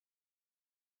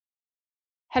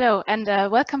Hello, and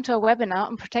welcome to our webinar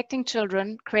on protecting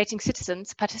children, creating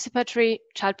citizens, participatory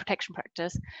child protection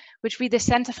practice, which we, the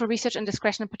Center for Research on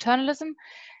Discretion and Paternalism,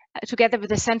 together with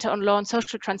the Center on Law and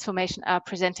Social Transformation, are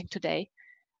presenting today.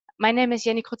 My name is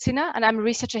Jenny Kruzina, and I'm a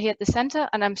researcher here at the Center,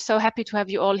 and I'm so happy to have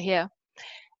you all here.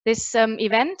 This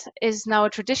event is now a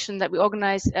tradition that we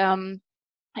organize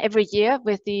every year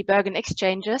with the Bergen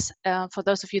Exchanges. For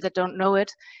those of you that don't know it,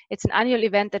 it's an annual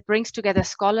event that brings together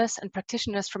scholars and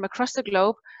practitioners from across the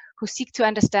globe who seek to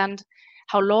understand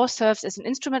how law serves as an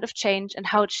instrument of change and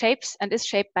how it shapes and is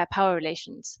shaped by power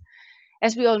relations.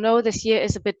 As we all know, this year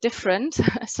is a bit different,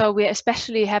 so we're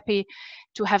especially happy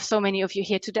to have so many of you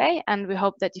here today, and we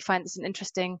hope that you find this an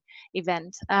interesting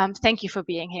event. Thank you for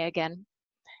being here again.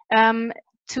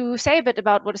 To say a bit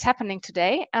about what is happening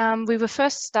today, we will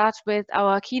first start with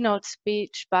our keynote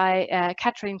speech by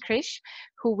Katrin Krisch,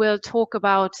 who will talk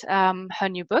about her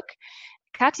new book.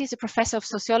 Kati is a professor of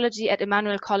sociology at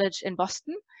Emmanuel College in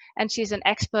Boston, and she's an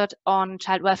expert on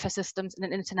child welfare systems in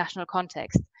an international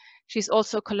context. She's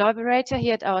also a collaborator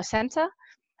here at our center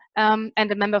and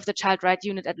a member of the Child Rights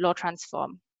Unit at Law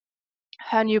Transform.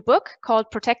 Her new book,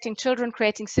 called Protecting Children,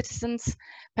 Creating Citizens,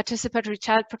 Participatory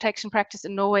Child Protection Practice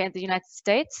in Norway and the United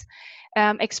States,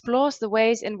 explores the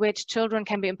ways in which children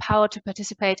can be empowered to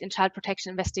participate in child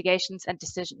protection investigations and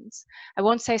decisions. I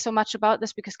won't say so much about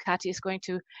this because Kati is going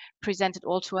to present it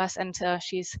all to us, and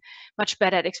she's much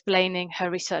better at explaining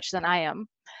her research than I am.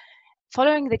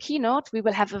 Following the keynote, we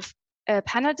will have a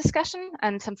panel discussion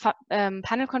and some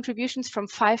panel contributions from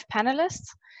 5 panelists.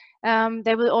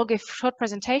 They will all give short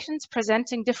presentations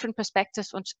presenting different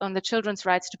perspectives on the children's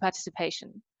rights to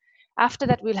participation. After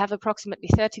that, we'll have approximately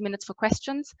 30 minutes for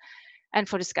questions and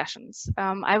for discussions.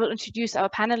 I will introduce our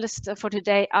panelists for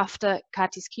today after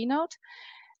Kati's keynote.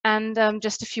 And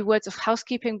just a few words of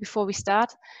housekeeping before we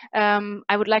start.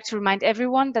 I would like to remind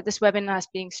everyone that this webinar is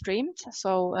being streamed.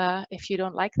 So if you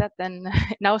don't like that, then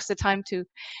now's the time to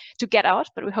get out,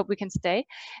 but we hope we can stay.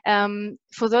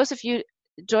 For those of you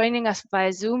joining us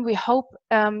via Zoom, we hope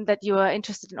that you are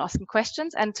interested in asking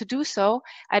questions. And to do so,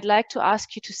 I'd like to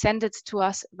ask you to send it to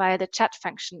us via the chat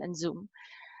function in Zoom.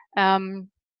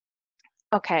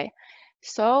 Okay,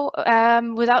 so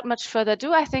without much further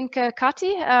ado, I think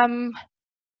Kati,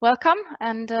 welcome,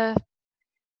 and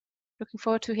looking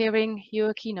forward to hearing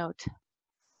your keynote.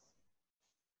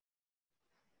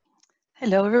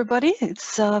 Hello, everybody.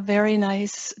 It's very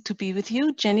nice to be with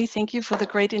you. Jenny, thank you for the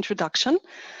great introduction.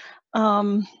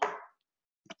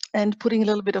 And putting a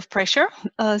little bit of pressure,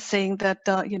 saying that,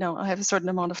 you know, I have a certain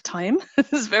amount of time.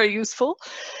 This is very useful.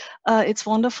 It's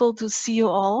wonderful to see you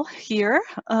all here,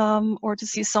 or to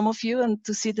see some of you and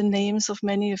to see the names of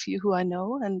many of you who I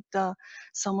know and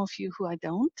some of you who I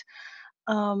don't,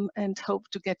 and hope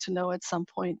to get to know at some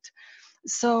point.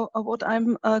 So what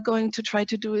I'm going to try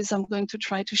to do is I'm going to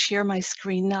try to share my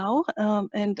screen now,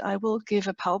 and I will give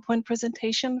a PowerPoint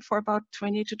presentation for about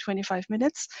 20 to 25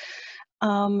 minutes.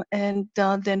 And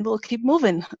then we'll keep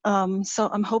moving. So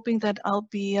I'm hoping that I'll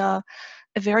be a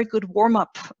very good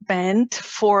warm-up band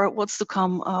for what's to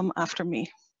come after me.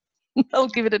 I'll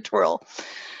give it a twirl.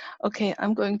 Okay,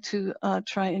 I'm going to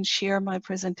try and share my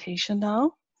presentation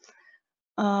now.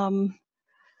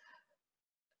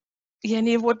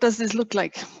 Jenny, what does this look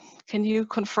like? Can you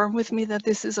confirm with me that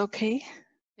this is okay?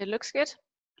 It looks good.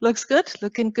 Looks good,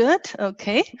 looking good.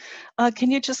 Okay.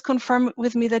 Can you just confirm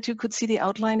with me that you could see the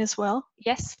outline as well?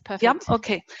 Yes, perfect. Yep.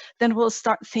 Okay. Then we'll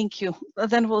start. Thank you.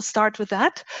 Then we'll start with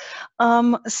that.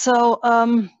 I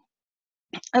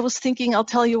was thinking I'll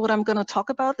tell you what I'm going to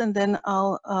talk about, and then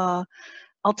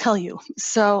I'll tell you.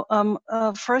 So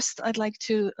first, I'd like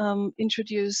to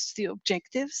introduce the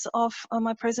objectives of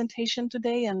my presentation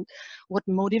today and what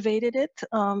motivated it.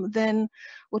 Then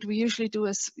what we usually do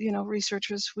as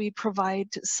researchers, we provide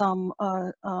some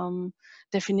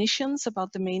definitions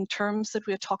about the main terms that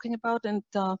we're talking about. And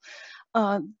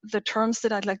the terms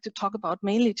that I'd like to talk about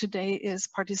mainly today is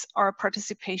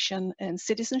participation and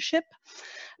citizenship.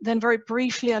 Then very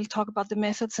briefly, I'll talk about the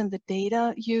methods and the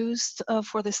data used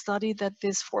for the study that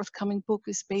this forthcoming book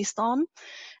is based on,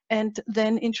 and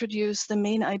then introduce the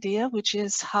main idea, which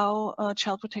is how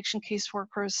child protection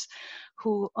caseworkers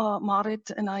who Marit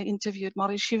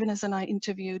Shivenes and I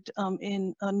interviewed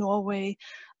in Norway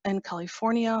and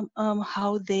California,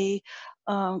 how they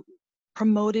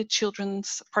promoted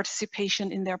children's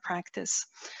participation in their practice.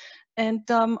 And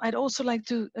I'd also like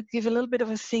to give a little bit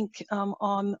of a think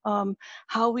on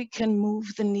how we can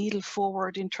move the needle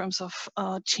forward in terms of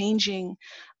changing,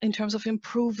 in terms of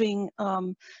improving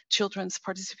children's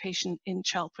participation in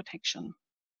child protection.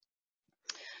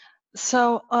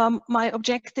 So my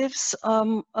objectives,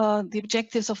 the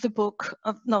objectives of the book,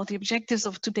 no, the objectives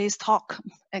of today's talk,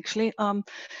 actually,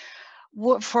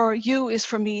 what for you is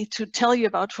for me to tell you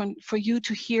about, for you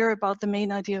to hear about the main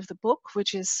idea of the book,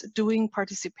 which is doing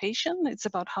participation. It's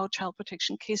about how child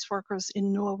protection caseworkers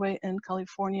in Norway and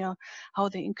California, how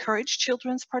they encourage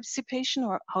children's participation,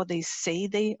 or how they say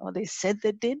they said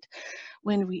they did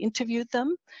when we interviewed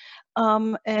them.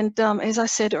 As I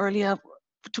said earlier,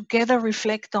 together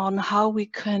reflect on how we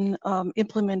can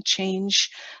implement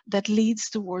change that leads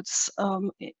towards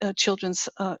children's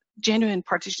genuine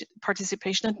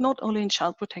participation, and not only in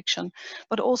child protection,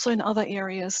 but also in other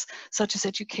areas such as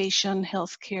education,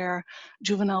 healthcare,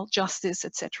 juvenile justice,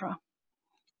 etc.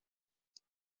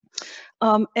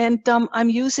 I'm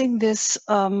using this,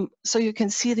 so you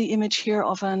can see the image here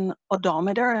of an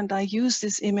odometer, and I use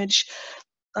this image.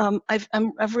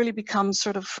 I've really become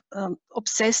sort of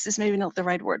obsessed is maybe not the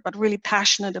right word, but really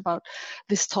passionate about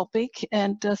this topic,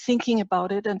 and thinking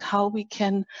about it and how we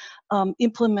can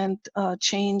implement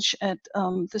change at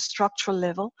the structural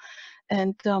level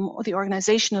and the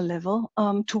organizational level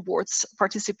towards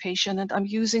participation. And I'm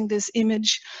using this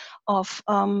image of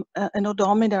an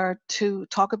odometer to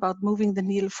talk about moving the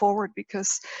needle forward,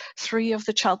 because 3 of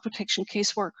the child protection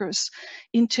caseworkers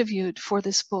interviewed for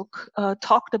this book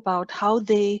talked about how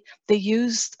they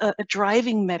used a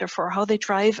driving metaphor, how they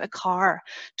drive a car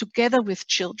together with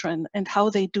children and how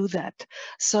they do that.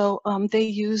 So they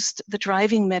used the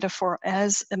driving metaphor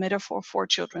as a metaphor for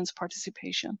children's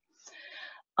participation.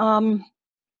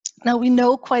 Now we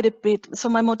know quite a bit. So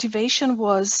my motivation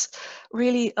was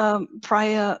really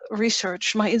prior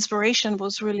research. My inspiration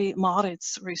was really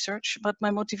Marit's research, but my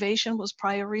motivation was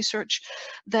prior research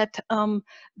that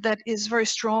that is very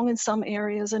strong in some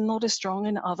areas and not as strong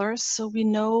in others. So we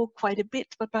know quite a bit,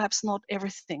 but perhaps not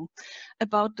everything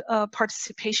about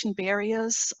participation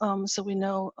barriers. So we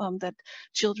know that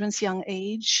children's young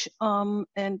age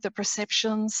and the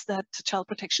perceptions that child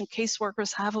protection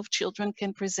caseworkers have of children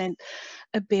can present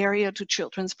a barrier to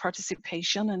children's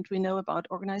participation. And we know about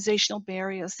organizational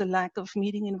barriers, the lack of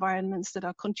meeting environments that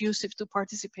are conducive to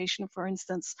participation, for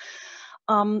instance.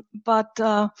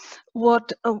 But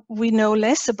what we know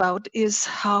less about is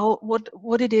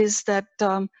what it is that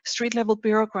street level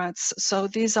bureaucrats, so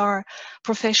these are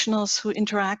professionals who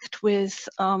interact with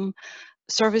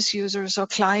service users or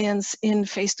clients in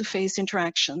face-to-face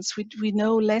interactions. We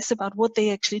know less about what they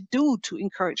actually do to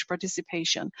encourage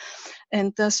participation.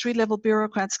 And the street-level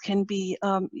bureaucrats can be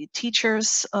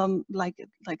teachers, like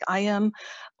I am,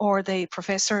 or they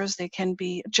professors, they can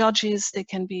be judges, they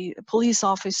can be police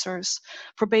officers,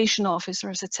 probation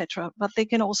officers, etc. But they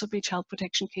can also be child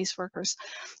protection caseworkers.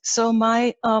 So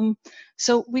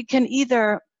so we can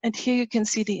either, and here you can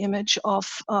see the image of,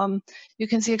 you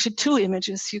can see actually 2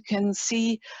 images. You can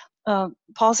see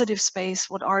positive space,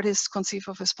 what artists conceive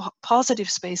of as positive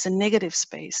space and negative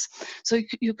space. So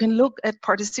you can look at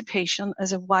participation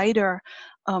as a wider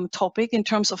topic in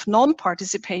terms of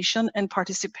non-participation and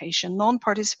participation.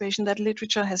 Non-participation, that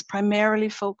literature has primarily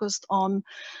focused on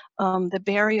the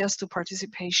barriers to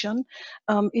participation.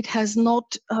 It has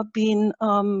not been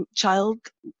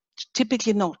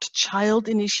typically not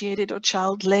child-initiated or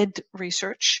child-led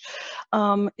research.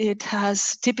 It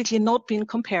has typically not been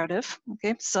comparative.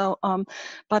 Okay, so and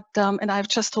I've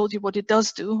just told you what it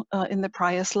does do in the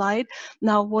prior slide.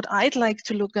 Now, what I'd like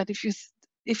to look at, if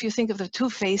you think of the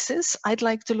 2 phases, I'd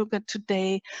like to look at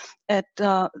today at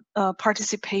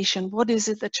participation. What is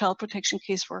it that child protection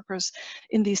caseworkers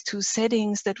in these 2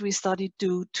 settings that we studied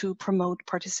do to promote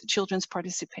children's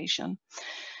participation?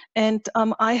 And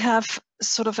I have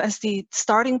sort of, as the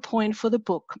starting point for the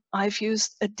book, I've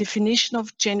used a definition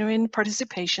of genuine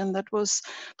participation that was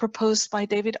proposed by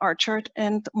David Archard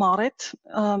and Marit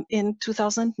in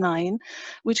 2009,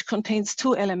 which contains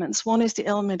 2 elements. One is the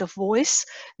element of voice,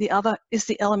 the other is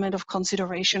the element of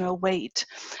consideration or weight.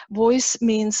 Voice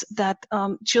means that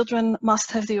children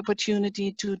must have the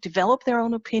opportunity to develop their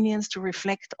own opinions, to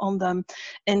reflect on them,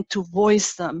 and to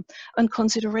voice them. And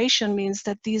consideration means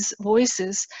that these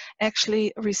voices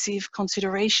actually receive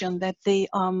consideration, that they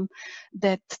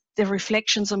that their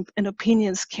reflections and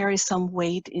opinions carry some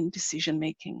weight in decision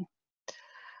making.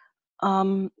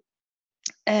 So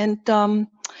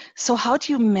how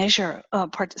do you measure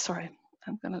sorry,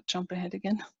 I'm going to jump ahead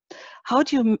again. How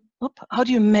do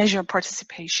you measure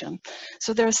participation?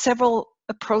 So there are several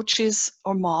approaches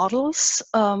or models.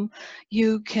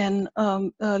 You can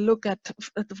look at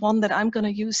the one that I'm going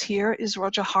to use here is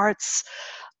Roger Hart's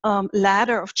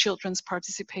ladder of children's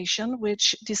participation,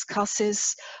 which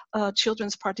discusses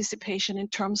children's participation in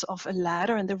terms of a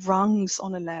ladder and the rungs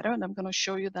on a ladder, and I'm going to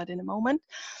show you that in a moment.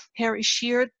 Harry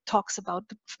Sheard talks about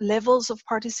the levels of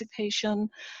participation.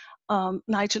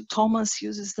 Nigel Thomas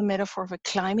uses the metaphor of a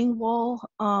climbing wall.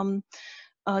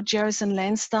 Jerison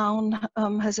Lansdowne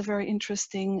has a very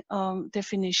interesting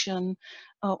definition,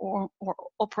 or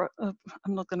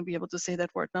I'm not going to be able to say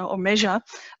that word now, or measure,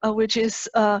 which is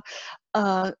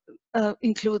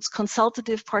includes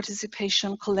consultative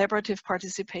participation, collaborative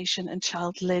participation, and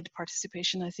child-led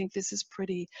participation. I think this is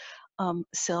pretty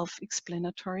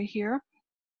self-explanatory here.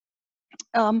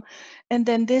 And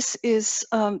then this is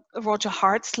Roger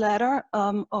Hart's ladder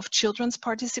of children's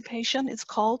participation, it's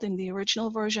called in the original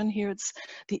version. Here it's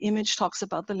the image talks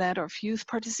about the ladder of youth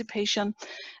participation.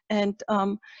 And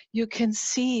you can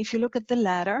see, if you look at the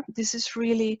ladder, this is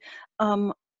really,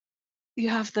 you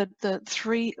have the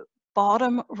three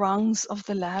bottom rungs of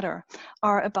the ladder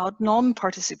are about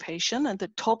non-participation, and the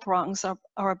top rungs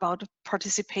are about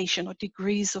participation or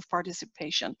degrees of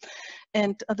participation.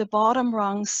 And the bottom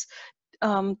rungs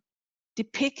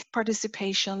depict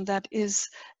participation that is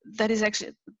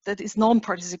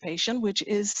non-participation, which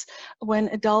is when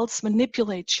adults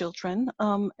manipulate children,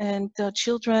 and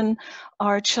children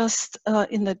are just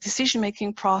in the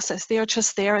decision-making process. They are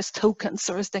just there as tokens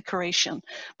or as decoration,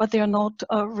 but they are not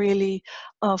really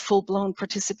full-blown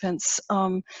participants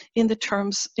in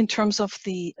terms of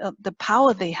the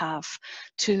power they have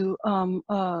to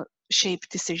shape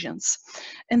decisions.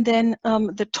 And then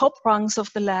the top rungs of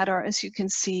the ladder, as you can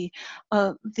see,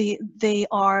 they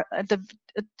are at the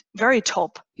very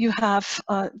top. You have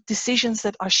decisions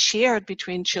that are shared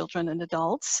between children and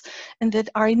adults and that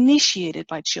are initiated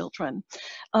by children.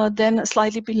 Then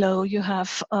slightly below, you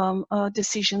have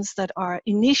decisions that are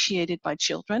initiated by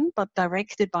children but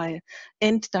directed by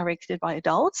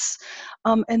adults.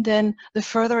 And then the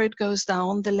further it goes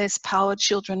down, the less power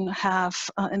children have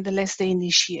and the less they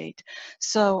initiate.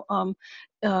 So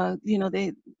you know,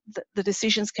 the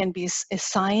decisions can be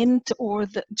assigned, or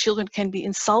the children can be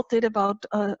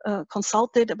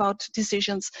consulted about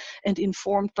decisions and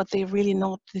informed, but they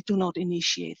do not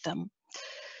initiate them.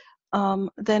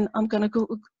 Then I'm going to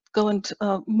go and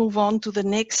move on to the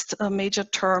next major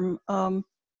term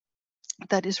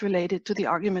that is related to the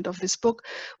argument of this book,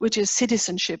 which is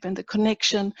citizenship and the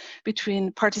connection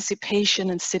between participation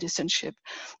and citizenship.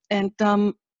 And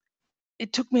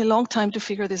it took me a long time to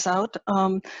figure this out,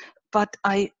 but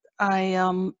I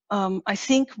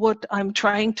think what I'm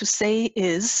trying to say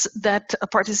is that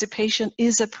participation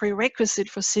is a prerequisite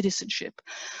for citizenship,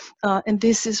 and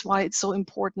this is why it's so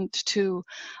important to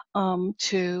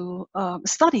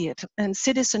study it. And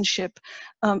citizenship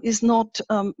is not,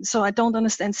 so I don't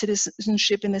understand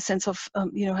citizenship in the sense of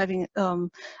you know, having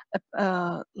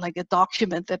like a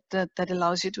document that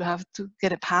allows you to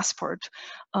get a passport,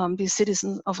 be a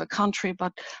citizen of a country,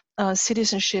 but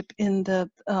citizenship in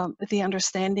the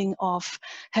understanding of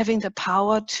having the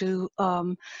power to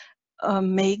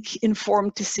make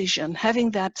informed decision,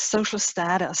 having that social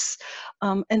status,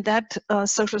 and that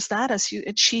social status you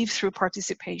achieve through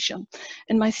participation.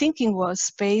 And my thinking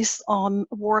was based on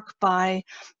work by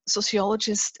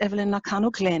sociologist Evelyn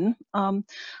Nakano-Glenn,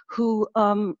 who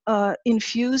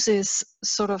infuses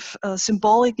sort of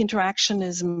symbolic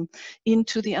interactionism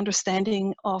into the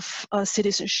understanding of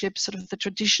citizenship, sort of the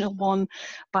traditional one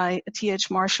by T.H.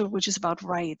 Marshall, which is about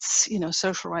rights, you know,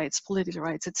 social rights, political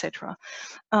rights, etc.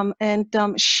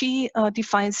 She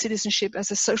defines citizenship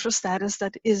as a social status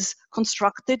that is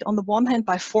constructed on the one hand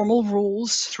by formal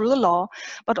rules through the law,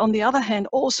 but on the other hand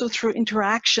also through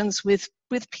interactions with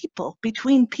people,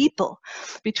 between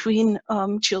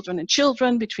children and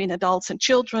children, between adults and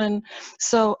children.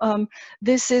 So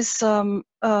this is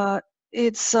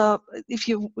it's if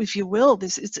you will,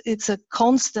 it's a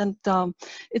constant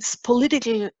it's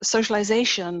political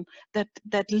socialization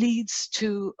that leads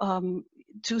to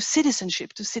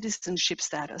citizenship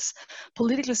status,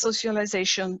 political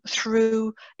socialization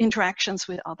through interactions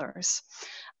with others.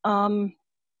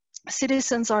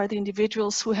 Citizens are the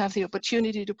individuals who have the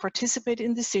opportunity to participate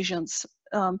in decisions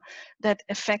that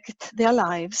affect their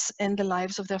lives and the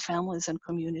lives of their families and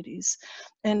communities.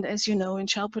 And as you know, in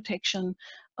child protection,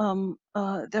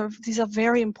 these are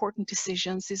very important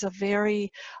decisions. These are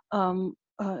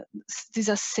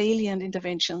salient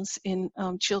interventions in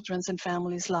children's and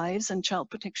families' lives, and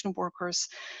child protection workers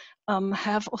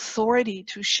have authority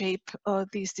to shape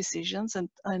these decisions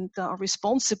and are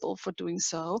responsible for doing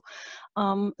so.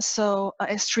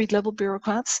 As street-level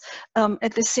bureaucrats,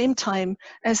 at the same time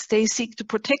as they seek to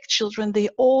protect children, they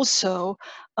are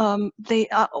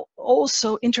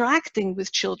also interacting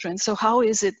with children. So how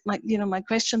is it? My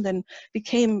question then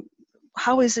became,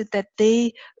 how is it that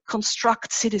they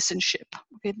construct citizenship?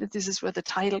 Okay, this is where the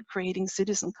title "Creating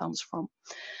Citizen" comes from.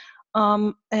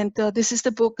 This is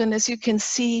the book, and as you can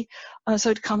see, so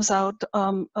it comes out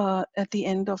at the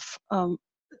end of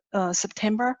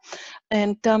September.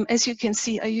 And as you can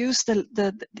see, I used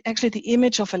actually the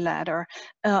image of a ladder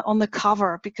on the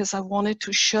cover because I wanted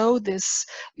to show this,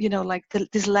 like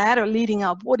this ladder leading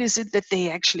up. What is it that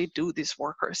they actually do, these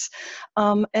workers?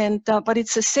 But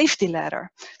it's a safety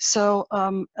ladder. So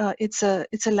it's a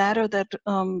ladder that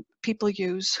people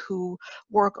use who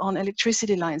work on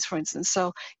electricity lines, for instance.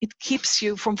 So it keeps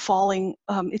you from falling.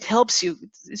 It helps you.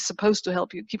 It's supposed to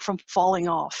help you keep from falling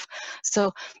off.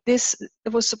 So this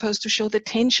was supposed to show the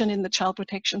tension in the child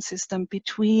protection system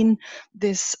between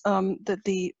this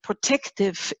the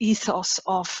protective ethos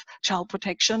of child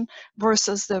protection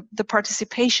versus the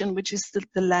participation, which is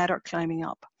the ladder climbing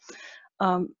up.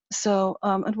 And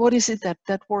what is it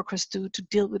that workers do to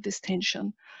deal with this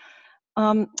tension?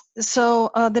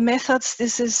 The methods.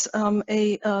 This is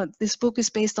this book is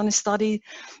based on a study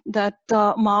that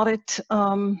Marit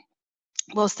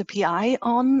was the PI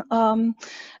on,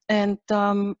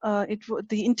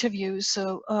 the interviews.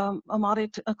 So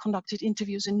Marit conducted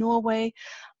interviews in Norway.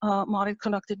 Marit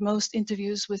conducted most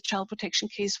interviews with child protection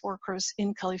caseworkers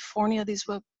in California. These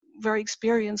were very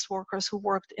experienced workers who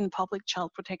worked in public child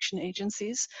protection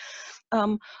agencies,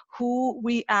 who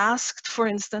we asked, for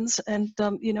instance, and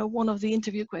one of the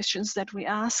interview questions that we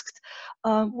asked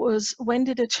was, when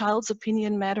did a child's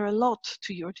opinion matter a lot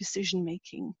to your decision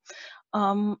making?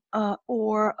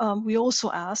 We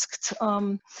also asked,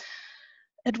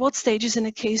 at what stages in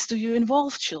a case do you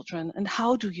involve children, and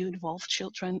how do you involve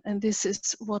children? And this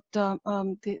is what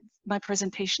my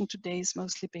presentation today is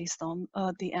mostly based on,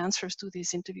 the answers to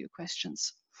these interview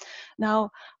questions.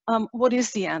 Now, what is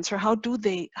the answer? How do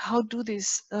these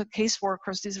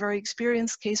caseworkers, these very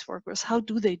experienced caseworkers, how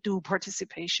do they do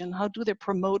participation? How do they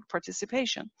promote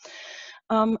participation?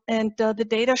 The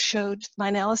data showed, my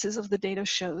analysis of the data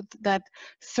showed that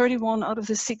 31 out of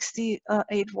the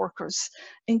 68 workers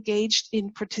engaged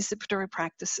in participatory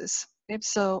practices. Okay,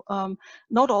 so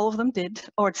not all of them did,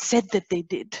 or said that they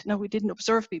did. No, we didn't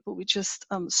observe people, we just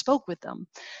spoke with them.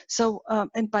 So,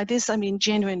 and by this I mean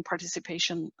genuine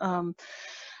participation. So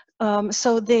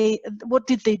what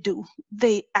did they do?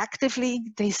 They actively,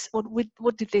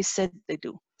 what did they say they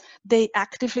do? They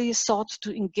actively sought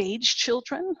to engage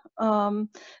children.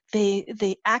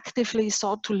 They actively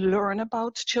sought to learn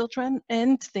about children,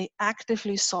 and they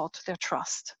actively sought their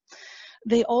trust.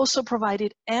 They also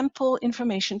provided ample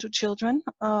information to children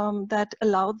that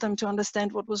allowed them to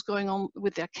understand what was going on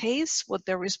with their case, what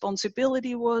their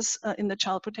responsibility was in the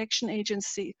child protection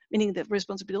agency, meaning the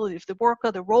responsibility of the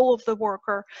worker, the role of the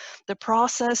worker, the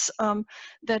process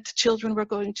that children were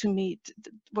going to meet,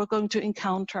 were going to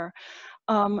encounter.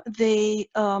 They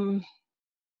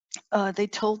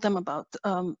told them about,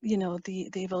 the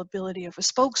availability of a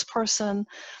spokesperson.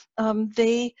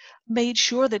 They made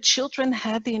sure that children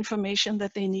had the information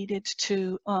that they needed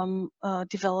to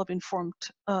develop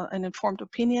an informed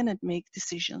opinion and make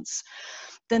decisions.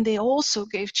 Then they also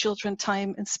gave children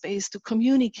time and space to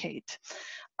communicate.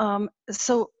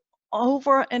 So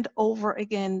over and over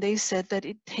again, they said that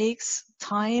it takes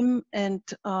time and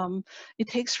it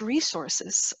takes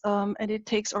resources and it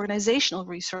takes organizational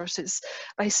resources.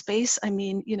 By space, I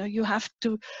mean, you have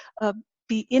to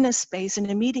be in a space, in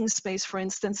a meeting space, for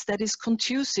instance, that is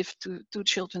conducive to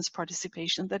children's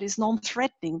participation, that is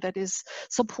non-threatening, that is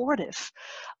supportive.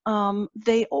 What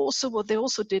they also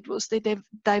did was they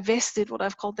divested what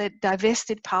I've called that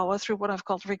divested power through what I've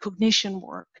called recognition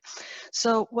work.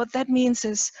 So what that means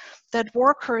is that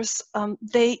workers,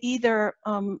 they either,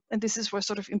 and this is where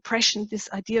sort of this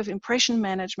idea of impression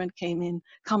management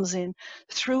comes in,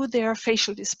 through their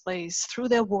facial displays, through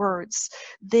their words,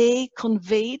 they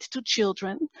conveyed to children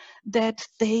that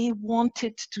they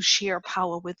wanted to share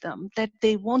power with them, that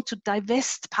they want to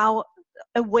divest power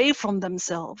away from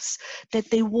themselves, that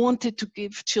they wanted to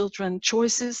give children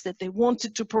choices, that they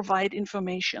wanted to provide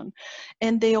information.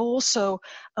 And they also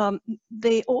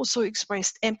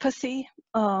expressed empathy.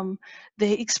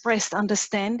 They expressed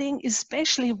understanding,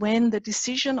 especially when the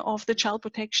decision of the Child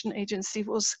Protection Agency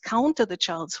was counter the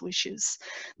child's wishes.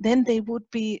 Then they would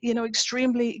be,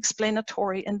 extremely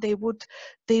explanatory, and they would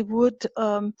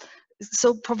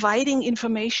so providing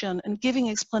information and giving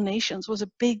explanations was a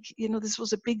big, this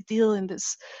was a big deal in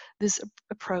this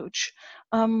approach.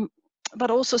 But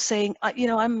also saying,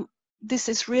 this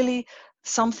is really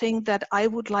something that I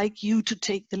would like you to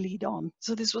take the lead on.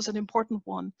 So this was an important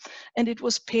one, and it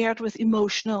was paired with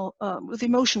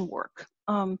emotion work,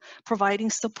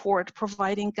 providing support,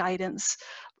 providing guidance,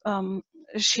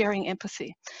 sharing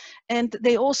empathy. And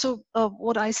they also,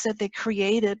 what I said, they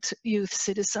created youth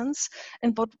citizens.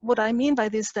 And what I mean by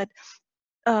this, that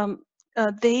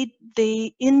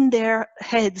they in their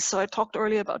heads, so I talked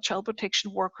earlier about child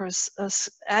protection workers'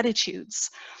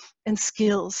 attitudes and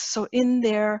skills. So in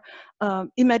their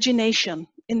imagination,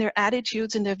 in their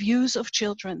attitudes, in their views of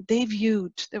children,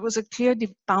 there was a clear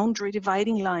boundary,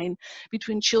 dividing line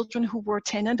between children who were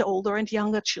 10 and older and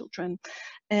younger children.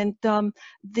 And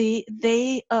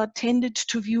they tended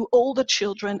to view older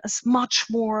children as much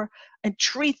more, and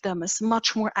treat them as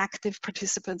much more active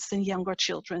participants than younger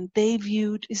children. They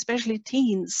viewed, especially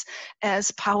teens,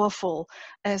 as powerful,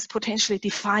 as potentially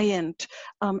defiant,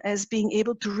 as being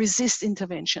able to resist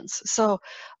interventions. So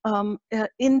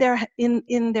in their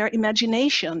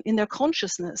imagination, in their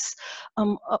consciousness,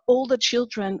 older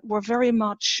children were very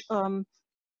much,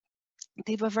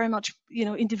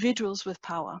 individuals with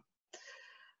power.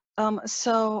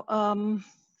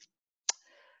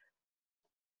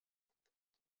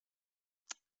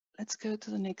 Let's go to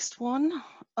the next one.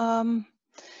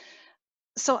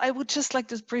 So I would just like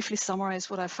to briefly summarize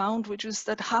what I found, which is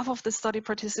that half of the study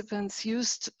participants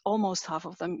almost half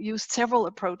of them used several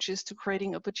approaches to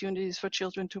creating opportunities for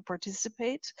children to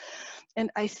participate. And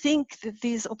I think that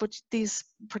these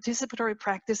participatory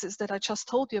practices that I just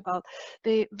told you about,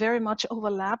 they very much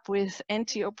overlap with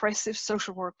anti-oppressive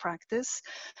social work practice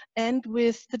and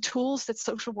with the tools that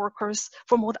social workers,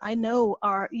 from what I know,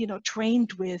 are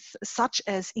trained with, such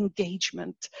as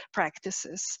engagement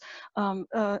practices,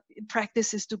 practices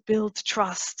to build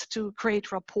trust, to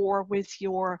create rapport with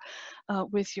your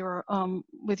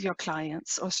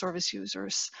clients or service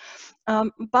users.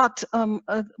 But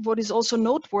what is also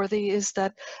noteworthy is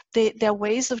that their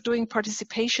ways of doing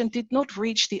participation did not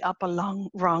reach the upper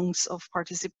rungs of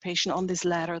participation on this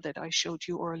ladder that I showed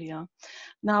you earlier.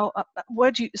 Now,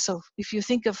 so if you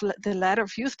think of the ladder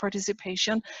of youth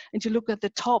participation and you look at the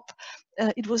top,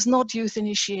 it was not youth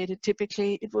initiated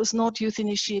typically, it was not youth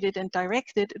initiated and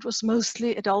directed, it was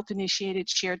mostly adult initiated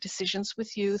shared decisions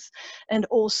with youth, and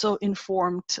also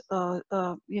informed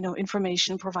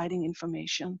information, providing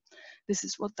information. This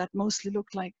is what that mostly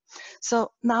looked like.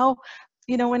 So now,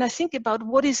 when I think about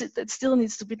what is it that still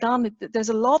needs to be done, there's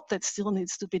a lot that still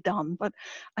needs to be done. But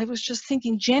I was just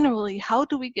thinking generally, how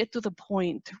do we get to the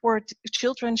point where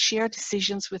children share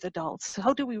decisions with adults?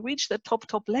 How do we reach the top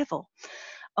level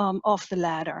of the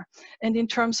ladder? And in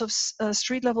terms of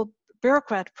street level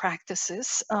bureaucrat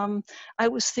practices, I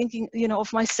was thinking,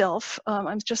 of myself.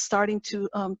 I'm just starting to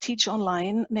teach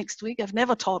online next week. I've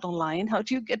never taught online. How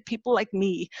do you get people like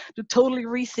me to totally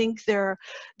rethink their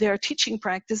teaching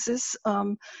practices?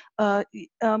 I'm a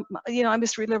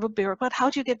street level bureaucrat.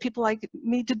 How do you get people like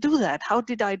me to do that? How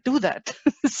did I do that?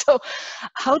 So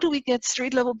how do we get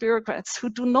street level bureaucrats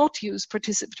who do not use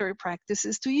participatory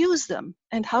practices to use them?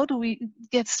 And how do we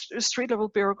get street level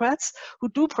bureaucrats who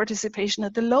do participation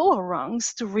at the lower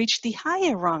rungs to reach the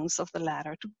higher rungs of the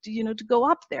ladder, to go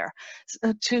up there?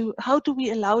 How do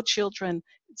we allow children?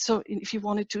 So if you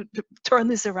wanted to turn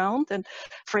this around and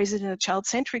phrase it in a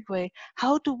child-centric way,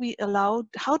 how do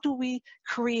we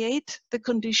create the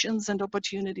conditions and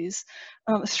opportunities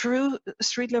through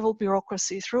street-level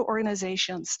bureaucracy, through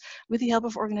organizations, with the help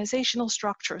of organizational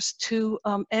structures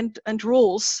and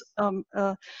rules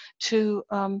to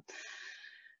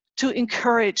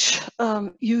encourage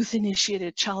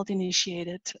youth-initiated,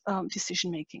 child-initiated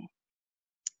decision-making.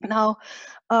 Now,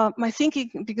 my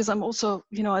thinking, because I'm also,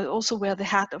 I also wear the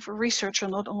hat of a researcher,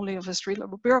 not only of a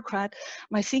street-level bureaucrat,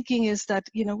 my thinking is that,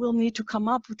 we'll need to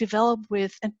develop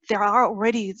with, and there are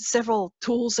already several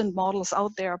tools and models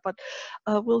out there, but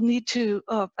we'll need to,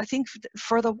 I think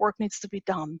further work needs to be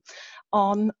done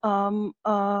on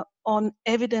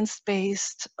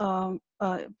evidence-based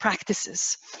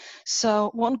practices.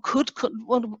 So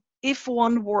if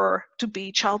one were to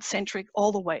be child-centric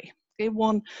all the way,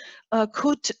 one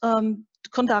could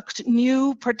conduct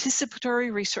new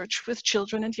participatory research with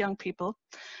children and young people,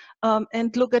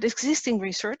 and look at existing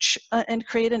research and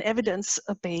create an evidence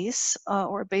base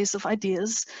or a base of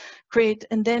ideas,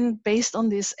 and then based on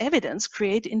this evidence,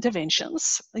 create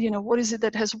interventions. What is it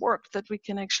that has worked that we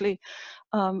can actually,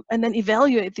 and then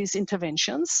evaluate these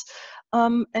interventions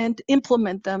and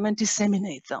implement them and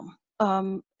disseminate them.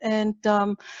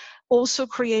 also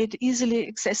create easily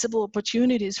accessible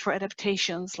opportunities for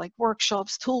adaptations like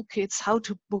workshops, toolkits,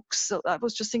 how-to books. So I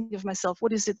was just thinking of myself,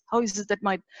 what is it, how is it that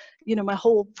my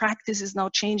whole practice is now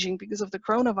changing because of the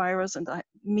coronavirus and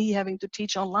me having to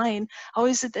teach online? How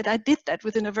is it that I did that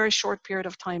within a very short period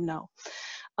of time now?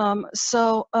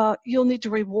 So you'll need to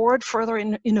reward further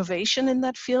innovation in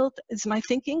that field, is my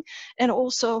thinking. And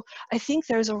also, I think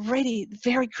there's already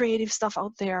very creative stuff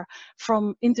out there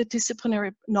from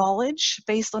interdisciplinary knowledge,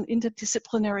 based on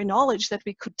interdisciplinary knowledge that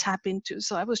we could tap into.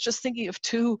 So I was just thinking of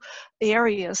two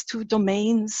areas, two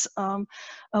domains.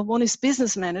 One is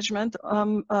business management.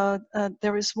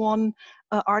 There is one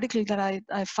article that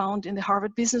I found in the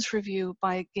Harvard Business Review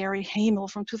by Gary Hamel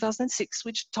from 2006,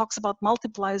 which talks about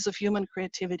multipliers of human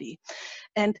creativity.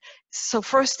 And so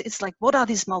first, it's like, what are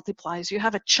these multipliers? You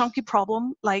have a chunky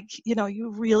problem, like, you're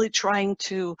really trying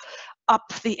to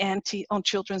up the ante on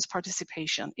children's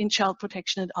participation in child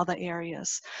protection and other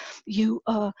areas. You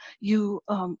go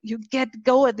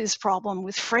at this problem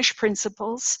with fresh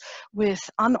principles, with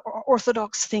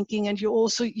unorthodox thinking, and you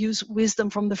also use wisdom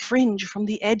from the fringe, from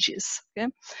the edges.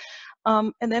 Okay?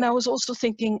 And then I was also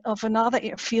thinking of another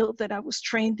field that I was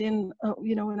trained in,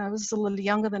 when I was a little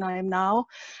younger than I am now,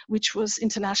 which was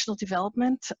international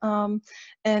development.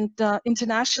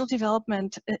 International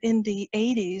development in the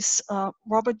 80s,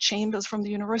 Robert Chambers from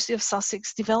the University of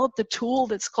Sussex developed a tool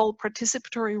that's called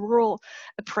Participatory Rural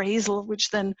Appraisal, which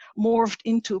then morphed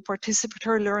into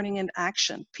Participatory Learning and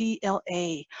Action,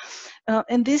 PLA.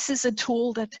 And this is a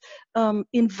tool that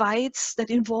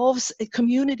involves a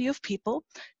community of people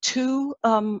to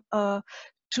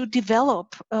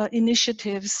develop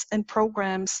initiatives and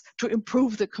programs to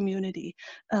improve the community.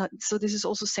 So this is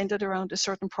also centered around a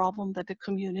certain problem that the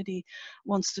community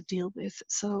wants to deal with.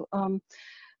 So,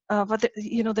 but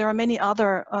there are many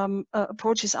other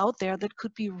approaches out there that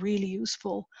could be really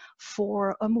useful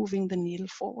for moving the needle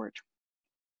forward.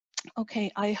 Okay,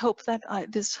 I hope that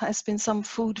this has been some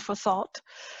food for thought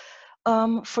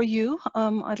for you.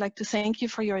 I'd like to thank you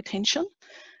for your attention.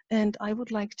 And I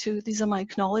would like to, these are my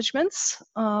acknowledgements.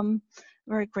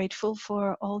 Very grateful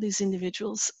for all these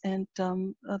individuals and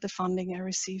the funding I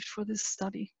received for this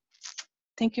study.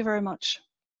 Thank you very much.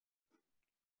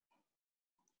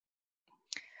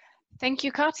 Thank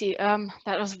you, Kati.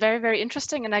 That was very, very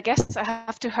interesting. And I guess I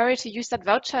have to hurry to use that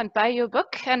voucher and buy your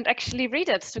book and actually read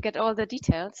it to get all the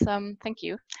details. Thank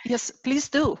you. Yes, please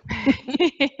do.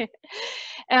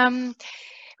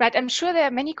 Right, I'm sure there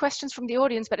are many questions from the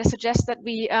audience, but I suggest that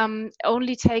we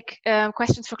only take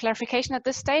questions for clarification at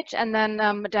this stage and then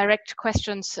direct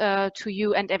questions to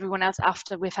you and everyone else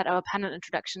after we've had our panel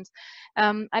introductions.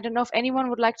 I don't know if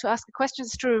anyone would like to ask a question.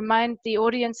 Just to remind the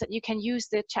audience that you can use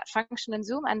the chat function in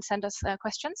Zoom and send us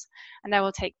questions, and I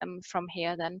will take them from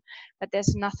here then. But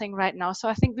there's nothing right now, so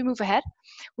I think we move ahead.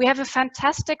 We have a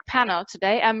fantastic panel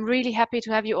today. I'm really happy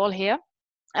to have you all here.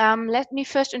 Let me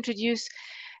first introduce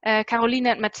Caroline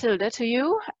and Mathilde to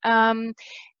you.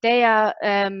 They are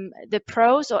the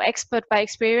pros or expert by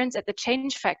experience at the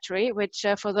Change Factory, which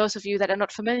for those of you that are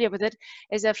not familiar with it,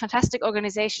 is a fantastic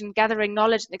organization gathering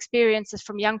knowledge and experiences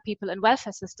from young people in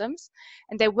welfare systems.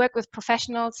 And they work with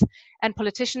professionals and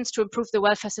politicians to improve the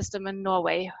welfare system in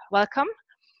Norway. Welcome.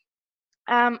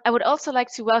 I would also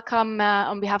like to welcome,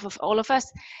 on behalf of all of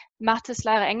us, Marte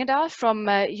Slare Engedal from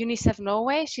UNICEF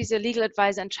Norway. She's a legal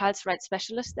advisor and child's rights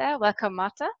specialist there. Welcome,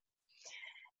 Marte.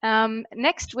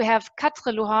 Next, we have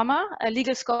Katre Luhama, a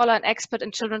legal scholar and expert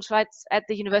in children's rights at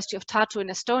the University of Tartu in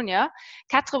Estonia.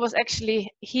 Katre was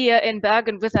actually here in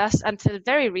Bergen with us until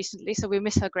very recently, so we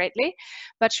miss her greatly.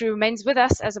 But she remains with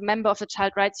us as a member of the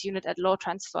Child Rights Unit at Law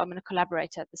Transform and a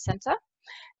collaborator at the center.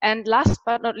 And last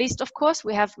but not least, of course,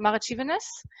 we have Marit Chivenes,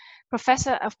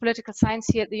 Professor of Political Science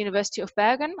here at the University of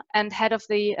Bergen and head of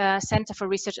the Center for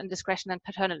Research on Discretion and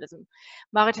Paternalism.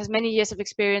 Marit has many years of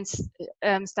experience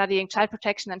studying child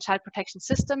protection and child protection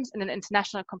systems in an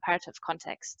international comparative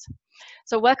context.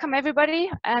 So welcome, everybody.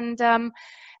 And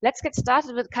let's get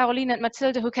started with Caroline and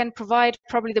Mathilde, who can provide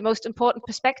probably the most important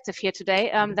perspective here today,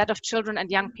 that of children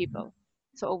and young people.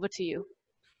 So over to you.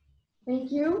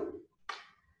 Thank you.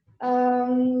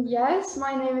 Yes,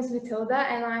 my name is Mathilde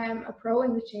and I am a pro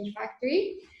in the Change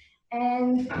Factory.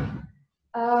 And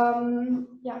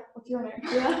yeah, what's your name?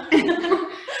 Yeah.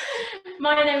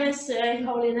 My name is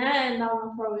Caroline and I'm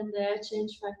a pro in the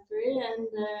Change Factory. And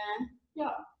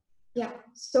yeah. Yeah,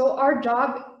 so our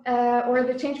job, or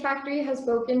the Change Factory, has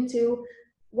spoken to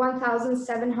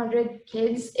 1,700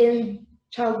 kids in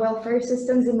child welfare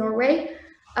systems in Norway.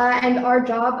 And our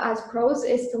job as pros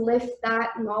is to lift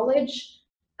that knowledge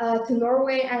to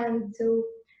Norway and to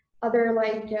other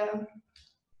like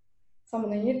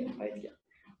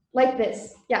like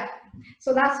this, yeah.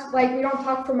 So that's like, we don't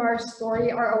talk from our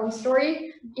story, our own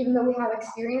story, even though we have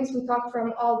experience. We talk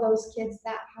from all those kids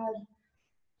that have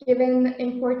given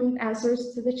important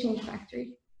answers to the change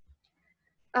factory.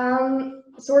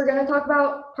 So we're going to talk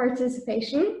about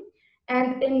participation.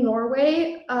 And in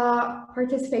Norway,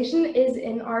 participation is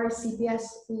in our CPS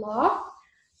law,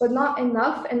 but not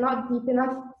enough and not deep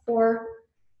enough for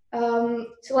to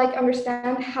like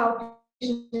understand how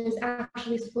participation is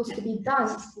actually supposed to be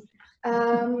done.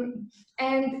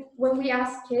 And when we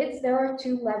ask kids, there are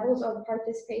two levels of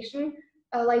participation,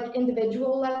 like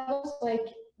individual levels, like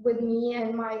with me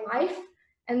and my life,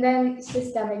 and then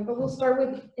systemic. But we'll start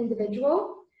with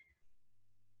individual.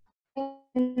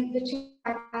 And the change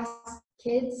asked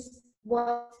kids,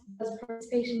 what does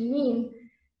participation mean?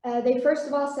 They first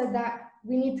of all said that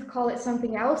we need to call it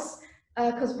something else,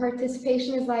 because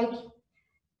participation is like,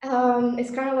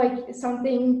 it's kind of like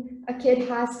something a kid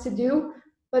has to do,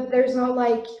 but there's no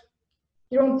like,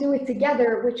 you don't do it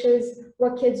together, which is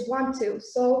what kids want to.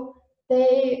 So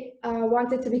they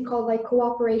wanted to be called like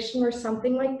cooperation or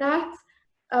something like that.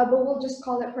 But we'll just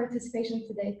call it participation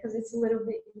today because it's a little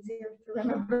bit easier to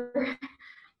remember.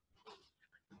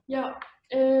 Yeah,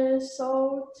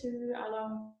 so to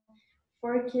allow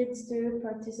for kids to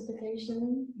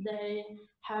participation, they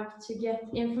have to get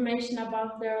information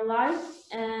about their life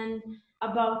and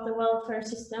about the welfare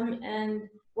system and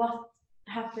what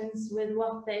happens with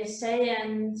what they say,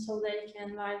 and so they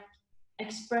can like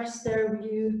express their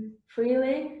view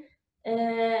freely.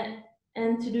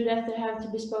 And to do that, they have to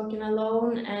be spoken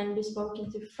alone and be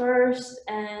spoken to first,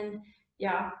 and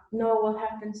yeah, know what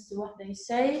happens to what they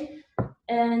say.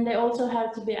 And they also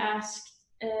have to be asked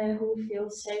who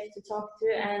feels safe to talk to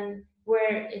and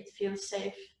where it feels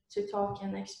safe to talk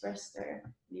and express their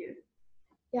view.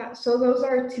 Yeah, so those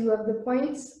are two of the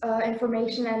points,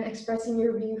 information and expressing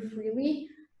your view freely.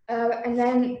 And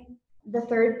then the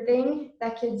third thing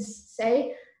that kids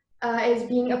say is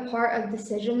being a part of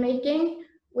decision making,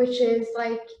 which is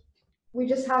like, we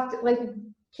just have to, like,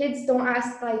 kids don't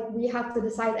ask like we have to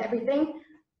decide everything,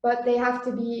 but they have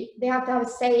to have a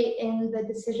say in the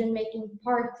decision making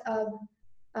part of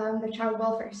the child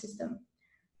welfare system.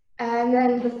 And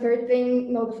then the fourth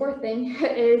thing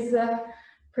is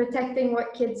protecting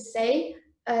what kids say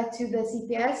to the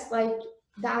CPS. Like,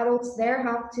 the adults there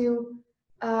have to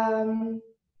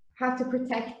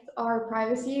protect our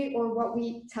privacy or what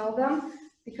we tell them,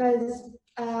 because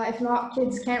if not,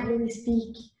 kids can't really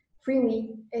speak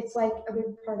freely. It's like a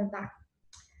big part of that.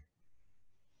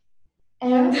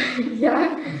 And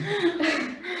yeah.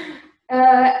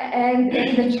 And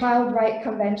in the Child Right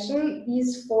Convention,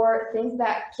 these 4 things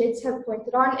that kids have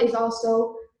pointed on is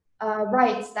also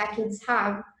rights that kids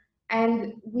have.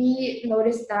 And we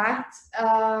noticed that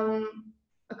a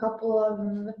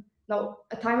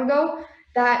time ago,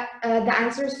 that the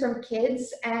answers from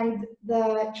kids and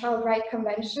the Child Right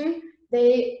Convention,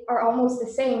 they are almost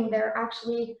the same. They're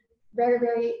actually very,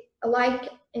 very alike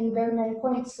in very many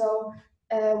points. So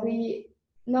we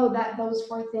know that those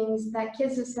 4 things that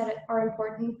kids have said are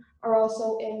important are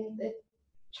also in the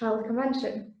Child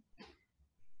Convention.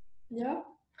 Yeah,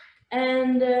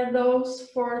 and those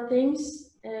 4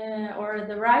 things, or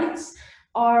the rights,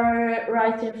 are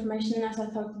right to information, as I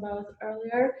talked about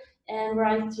earlier, and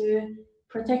right to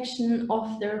protection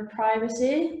of their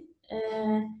privacy,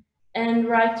 and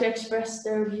right to express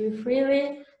their view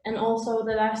freely, and also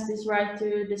the last is right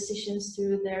to decisions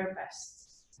to their best.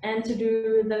 And to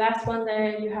do the last one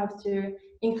there, you have to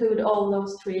include all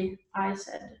those 3 I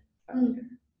said.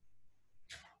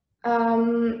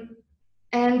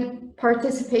 And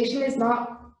participation is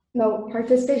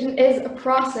participation is a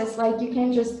process. Like, you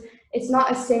can't just, it's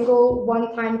not a single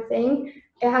one-time thing.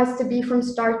 It has to be from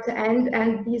start to end,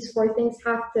 and these 4 things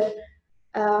have to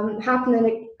happen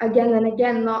again and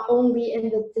again, not only in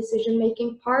the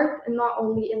decision-making part and not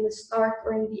only in the start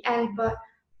or in the end, but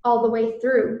all the way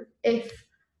through, if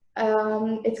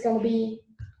it's going to be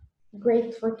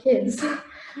great for kids.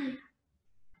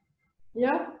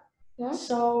 Yeah.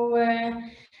 So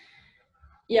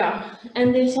yeah,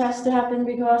 and this has to happen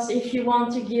because if you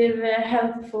want to give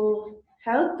helpful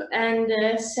help and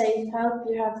safe help,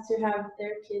 you have to have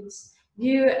their kids'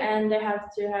 view, and they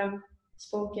have to have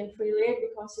spoken freely,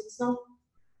 because it's not,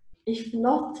 if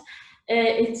not,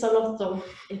 it's a lot of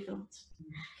if not.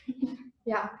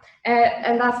 Yeah,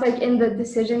 and that's like in the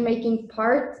decision-making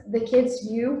part, the kid's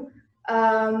view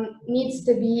needs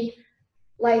to be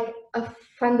like a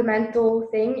fundamental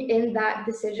thing in that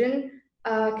decision,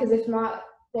 because if not,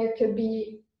 you could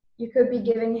be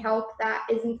giving help that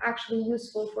isn't actually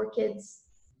useful for kids.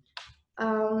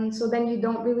 So then you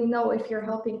don't really know if you're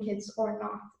helping kids or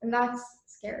not, and that's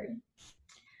scary.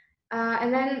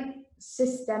 And then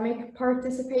systemic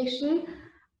participation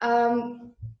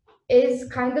is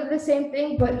kind of the same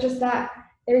thing, but just that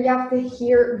there you have to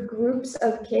hear groups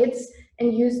of kids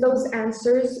and use those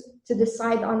answers to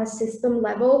decide on a system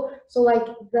level. So like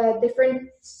the different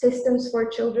systems for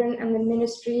children and the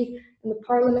ministry and the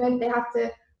parliament, they have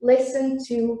to listen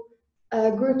to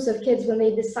groups of kids when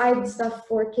they decide stuff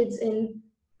for kids in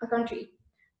a country.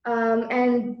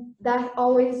 And that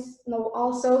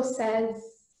also says,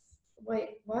 wait,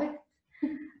 what?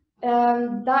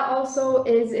 That also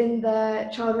is in the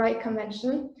Child Rights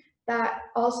Convention, that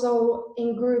also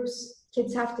in groups,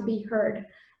 kids have to be heard.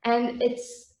 And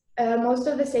it's most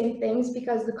of the same things,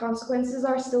 because the consequences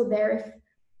are still there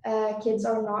if kids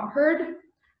are not heard.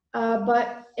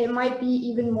 But it might be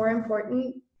even more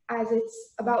important, as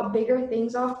it's about bigger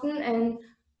things often, and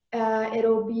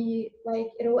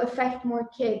it'll affect more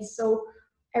kids. So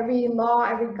every law,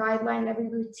 every guideline, every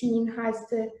routine has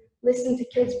to listen to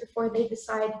kids before they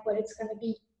decide what it's going to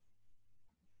be.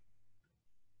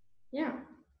 Yeah.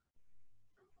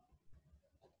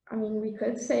 I mean, we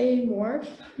could say more,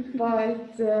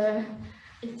 but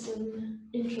it's an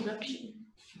introduction.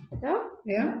 Yeah.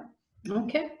 Yeah.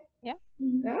 Okay. Yeah.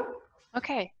 Yeah.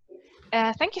 Okay.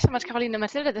 Thank you so much, Caroline and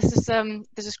Matilda. This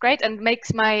is great and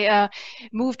makes my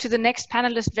move to the next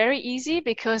panelist very easy,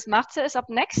 because Marta is up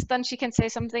next, and she can say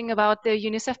something about the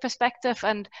UNICEF perspective,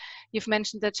 and you've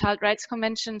mentioned the Child Rights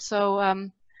Convention. So,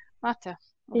 Marta,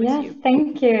 over to you.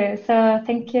 Thank you. So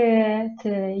thank you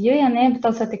to you, Jenny, but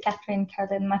also to Catherine,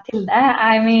 Caroline, Matilda.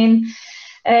 I mean,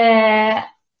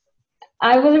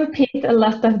 I will repeat a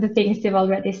lot of the things you've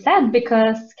already said,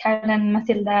 because Caroline and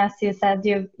Matilda, as you said,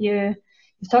 you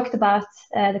talked about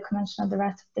the Convention of the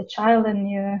Rights of the Child, and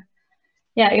you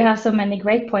have so many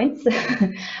great points,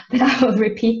 but I will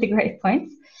repeat the great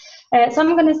points. So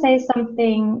I'm going to say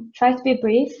something, try to be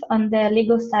brief, on the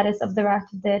legal status of the right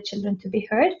of the children to be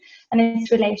heard and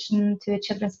its relation to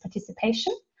children's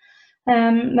participation.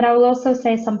 But I will also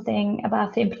say something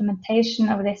about the implementation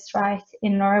of this right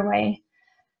in Norway.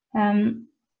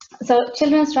 So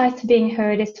children's right to being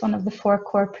heard is one of the 4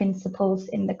 core principles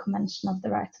in the Convention of the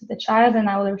Rights of the Child, and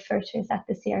I will refer to it as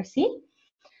the CRC.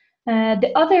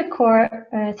 The other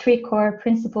 3 core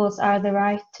principles are the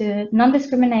right to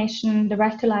non-discrimination, the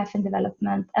right to life and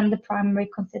development, and the primary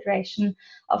consideration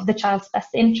of the child's best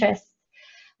interest.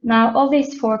 Now, all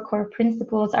these 4 core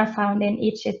principles are found in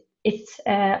each its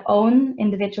own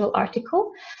individual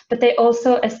article, but they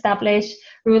also establish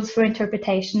rules for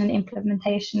interpretation and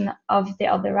implementation of the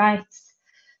other rights.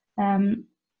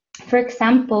 For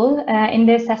example, in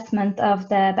the assessment of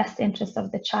the best interest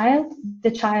of the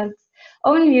child's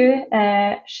own view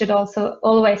should also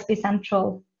always be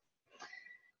central.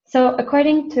 So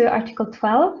according to Article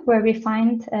 12, where we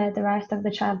find the right of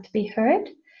the child to be heard,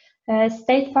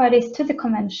 state parties to the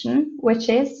convention, which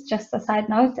is, just a side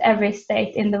note, every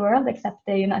state in the world except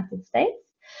the United States,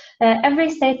 every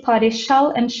state party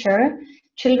shall ensure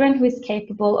children who is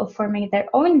capable of forming their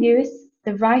own views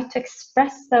the right to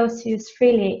express those views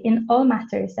freely in all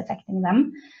matters affecting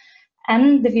them,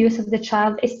 and the views of the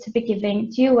child is to be given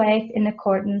due weight in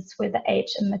accordance with the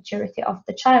age and maturity of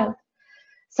the child.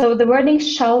 So the wording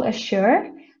shall assure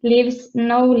leaves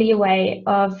no leeway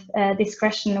of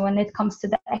discretion when it comes to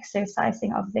the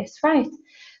exercising of this right.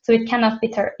 So it cannot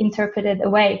be interpreted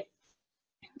away.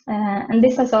 And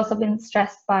this has also been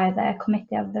stressed by the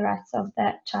Committee of the Rights of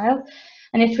the Child,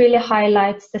 and it really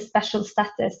highlights the special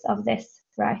status of this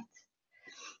right.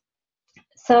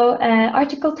 So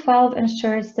Article 12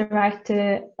 ensures the right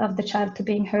of the child to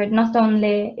being heard, not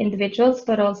only individuals,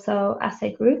 but also as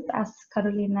a group, as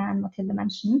Caroline and Matilda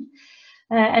mentioned.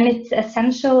 And it's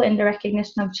essential in the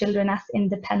recognition of children as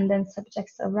independent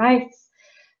subjects of rights.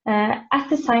 At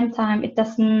the same time, it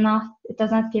does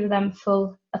not give them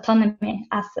full autonomy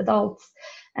as adults,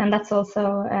 and that's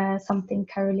also something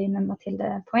Caroline and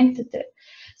Matilda pointed to.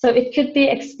 So it could be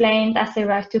explained as a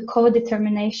right to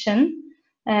co-determination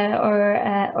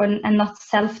and not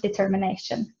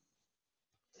self-determination.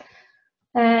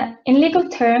 In legal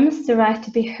terms, the right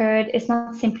to be heard is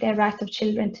not simply a right of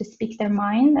children to speak their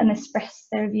mind and express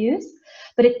their views,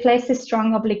 but it places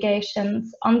strong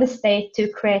obligations on the state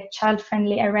to create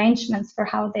child-friendly arrangements for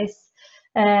how this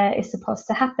is supposed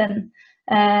to happen.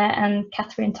 And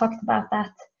Catherine talked about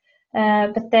that.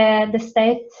 But the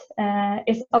state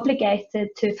is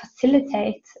obligated to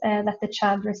facilitate that the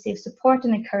child receives support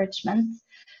and encouragement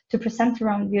to present their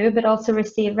own view, but also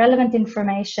receive relevant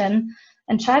information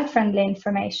and child-friendly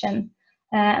information.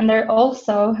 And they're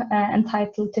also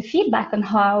entitled to feedback on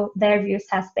how their views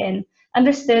has been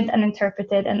understood and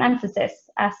interpreted and emphasized,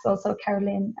 as also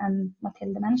Caroline and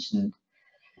Matilda mentioned.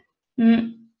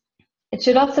 It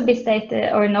should also be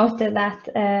stated or noted that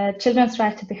children's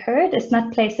right to be heard does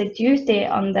not place a duty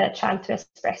on the child to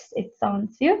express its own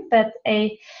view, but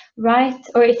a right,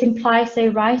 or it implies a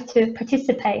right to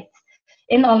participate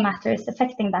in all matters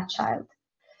affecting that child.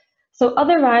 So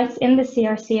other rights in the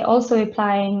CRC also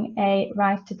implying a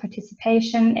right to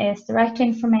participation is the right to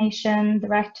information, the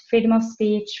right to freedom of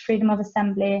speech, freedom of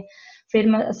assembly,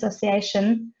 freedom of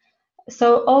association.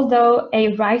 So although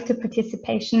a right to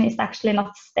participation is actually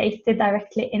not stated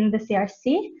directly in the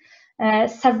CRC,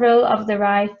 several of the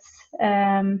rights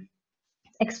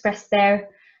expressed there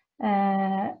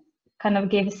kind of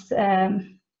gives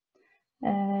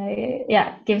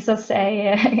gives us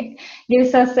a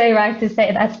gives us a right to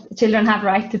say that children have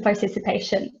right to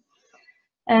participation.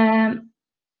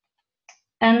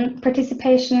 And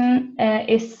participation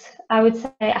is, I would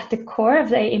say, at the core of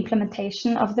the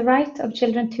implementation of the right of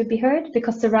children to be heard,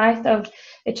 because the right of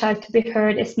a child to be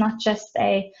heard is not just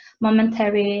a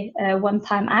momentary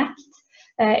one-time act.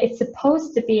 It's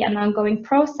supposed to be an ongoing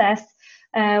process,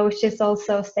 which is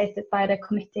also stated by the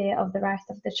Committee of the Right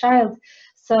of the Child.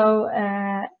 So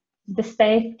the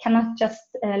state cannot just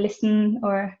listen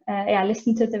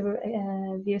to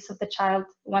the views of the child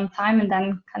one time and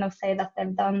then kind of say that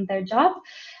they've done their job.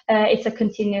 It's a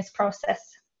continuous process.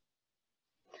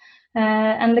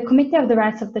 And the Committee of the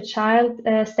Rights of the Child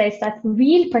states that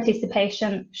real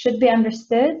participation should be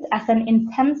understood as an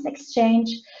intense exchange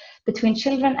between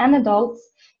children and adults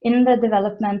in the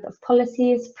development of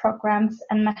policies, programs,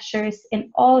 and measures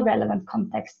in all relevant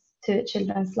contexts to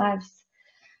children's lives.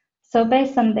 So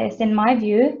based on this, in my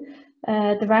view,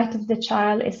 the right of the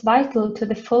child is vital to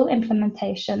the full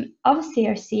implementation of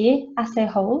CRC as a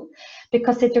whole,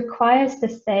 because it requires the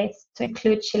states to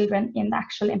include children in the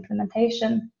actual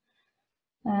implementation.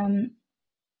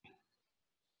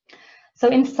 So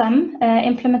in sum,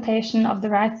 implementation of the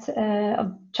right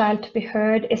of child to be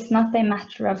heard is not a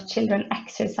matter of children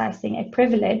exercising a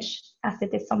privilege, as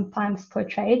it is sometimes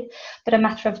portrayed, but a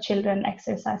matter of children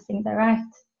exercising their right.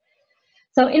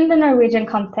 So in the Norwegian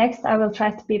context, I will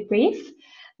try to be brief.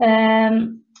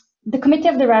 The Committee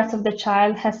of the Rights of the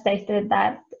Child has stated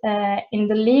that in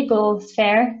the legal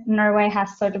sphere, Norway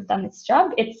has sort of done its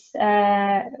job. It's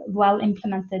well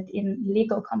implemented in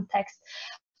legal context,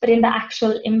 but in the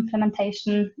actual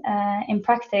implementation in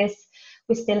practice,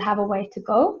 we still have a way to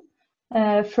go.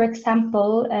 For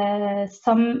example,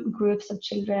 some groups of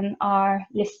children are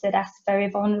listed as very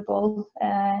vulnerable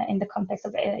in the context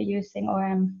of using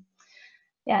or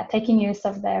taking use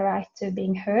of their right to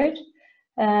being heard.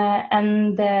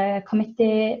 And the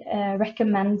committee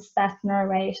recommends that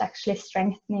Norway is actually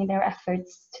strengthening their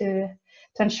efforts to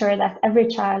ensure that every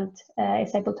child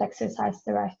is able to exercise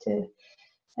the right to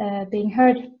being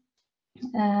heard.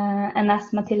 And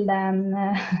as Matilde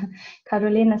and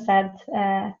Caroline said,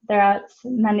 there are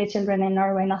many children in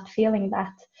Norway not feeling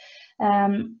that.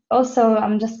 Also,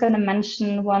 I'm just going to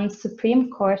mention one Supreme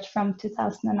Court from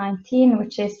 2019,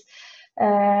 which is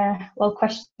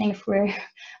questioning if we're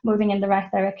moving in the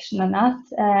right direction or not.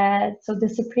 So the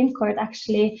Supreme Court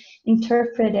actually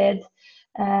interpreted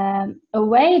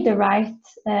away the right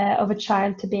of a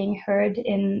child to being heard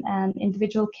in an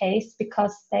individual case,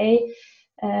 because they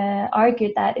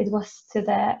argued that it was to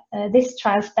this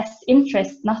child's best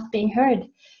interest not being heard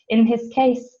in his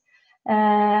case.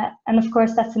 And of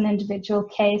course, that's an individual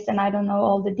case, and I don't know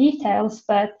all the details,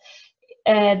 but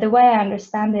the way I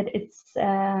understand it, it's,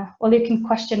 you can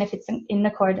question if it's in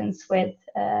accordance with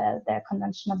the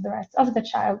Convention of the Rights of the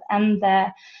Child and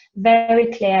the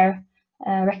very clear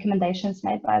recommendations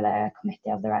made by the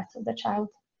Committee of the Rights of the Child.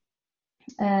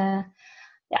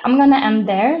 I'm going to end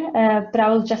there, but I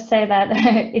will just say that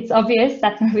it's obvious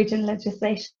that Norwegian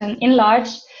legislation in large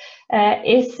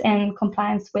is in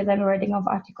compliance with the wording of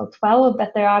Article 12,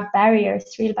 but there are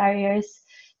barriers, real barriers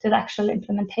to the actual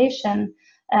implementation.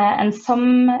 And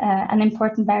an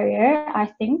important barrier, I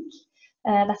think,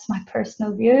 that's my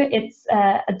personal view, it's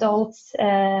adults'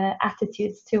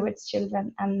 attitudes towards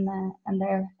children and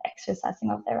their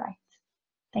exercising of their rights.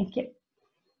 Thank you.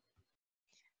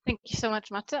 Thank you so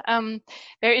much, Marte.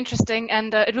 Very interesting,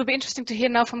 and it will be interesting to hear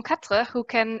now from Katre, who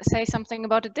can say something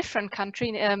about a different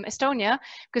country, Estonia,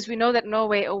 because we know that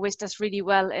Norway always does really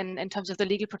well in terms of the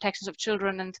legal protections of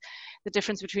children, and the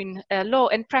difference between law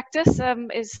and practice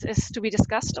is to be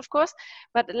discussed, of course.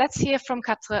 But let's hear from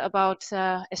Katre about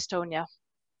Estonia.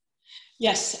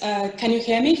 Yes, can you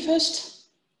hear me first?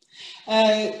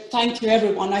 Thank you,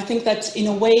 everyone. I think that in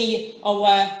a way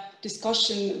our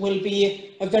discussion will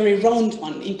be a very round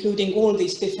one, including all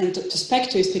these different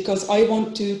perspectives, because I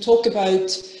want to talk about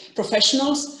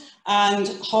professionals and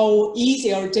how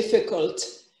easy or difficult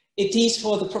it is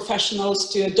for the professionals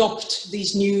to adopt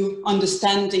these new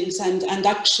understandings and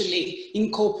actually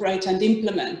incorporate and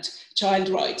implement child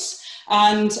rights.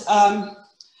 And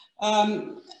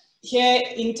here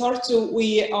in Tartu,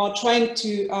 we are trying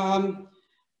to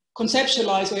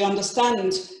conceptualize or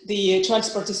understand the child's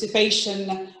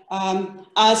participation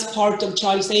as part of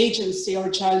child's agency or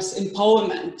child's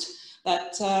empowerment,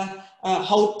 that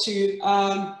how to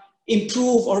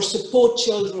improve or support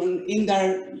children in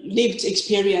their lived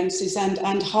experiences,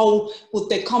 and how would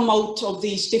they come out of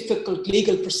these difficult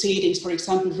legal proceedings, for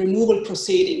example, removal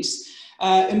proceedings,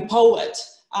 empowered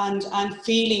and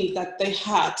feeling that they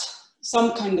had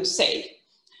some kind of say.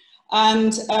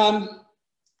 And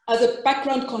as a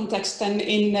background context, then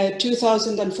in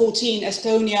 2014,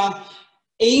 Estonia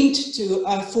aimed to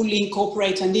fully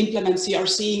incorporate and implement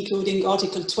CRC, including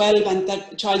Article 12 and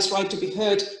the child's right to be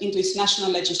heard, into its national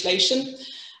legislation.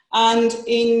 And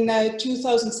in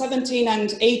 2017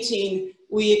 and 18,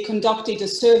 we conducted a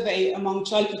survey among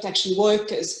child protection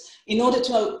workers in order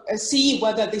to see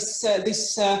whether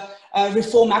this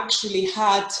reform actually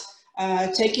had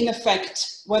taken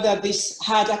effect, whether this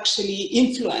had actually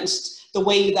influenced the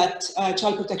way that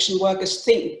child protection workers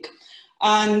think.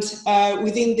 And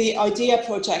within the IDEA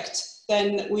project,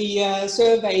 then we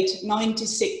surveyed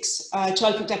 96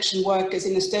 child protection workers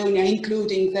in Estonia,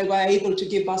 including they were able to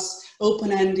give us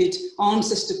open-ended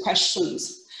answers to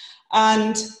questions.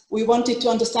 And we wanted to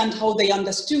understand how they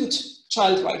understood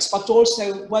child rights, but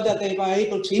also whether they were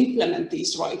able to implement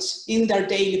these rights in their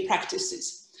daily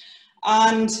practices.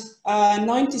 And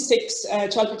 96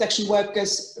 child protection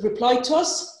workers replied to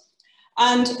us,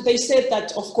 and they said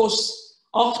that, of course,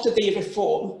 after the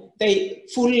reform, they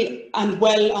fully and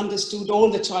well understood all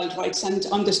the child rights and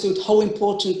understood how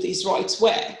important these rights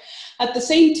were. At the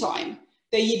same time,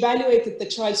 they evaluated the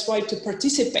child's right to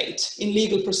participate in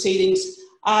legal proceedings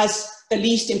as the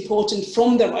least important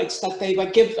from the rights that they were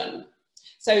given.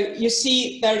 So you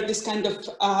see there this kind of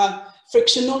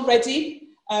friction already.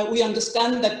 We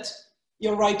understand that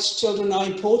your rights, children, are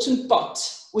important, but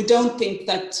we don't think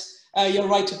that your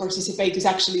right to participate is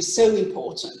actually so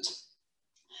important.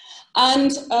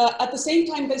 And at the same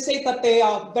time, they say that they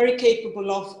are very capable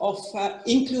of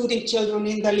including children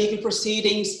in the legal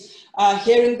proceedings,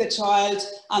 hearing the child,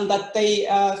 and that they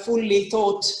fully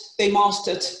thought they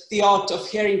mastered the art of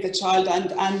hearing the child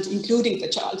and including the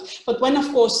child. But when, of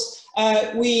course,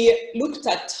 we looked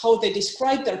at how they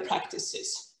described their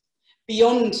practices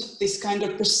beyond this kind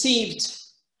of perceived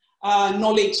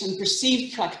knowledge and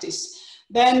perceived practice,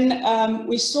 then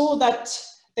we saw that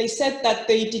they said that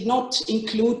they did not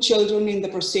include children in the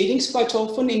proceedings quite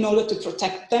often in order to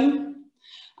protect them.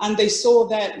 And they saw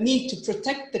the need to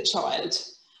protect the child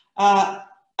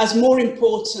as more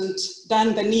important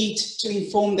than the need to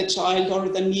inform the child or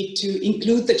the need to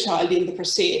include the child in the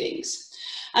proceedings.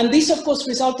 And this, of course,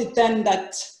 resulted then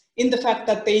that in the fact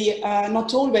that they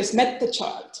not always met the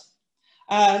child,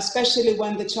 especially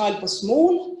when the child was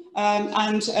small,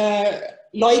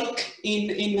 like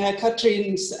in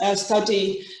Katrin's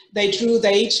study, they drew the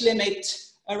age limit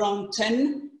around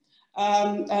 10,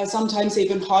 sometimes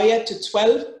even higher to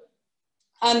 12.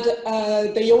 And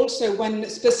they also, when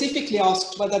specifically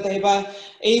asked whether they were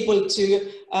able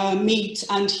to meet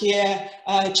and hear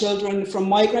children from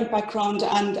migrant background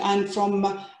and from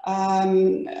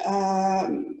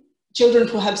children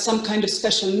who have some kind of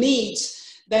special needs,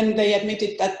 then they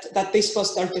admitted that this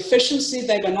was their deficiency.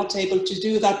 They were not able to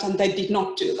do that, and they did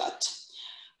not do that.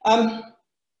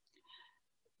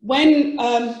 When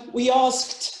we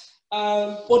asked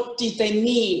what did they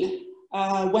mean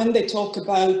when they talk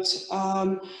about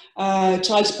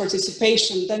child's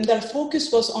participation, then their focus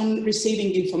was on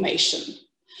receiving information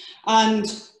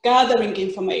and gathering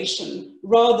information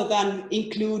rather than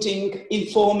including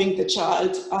informing the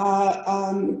child,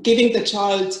 giving the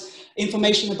child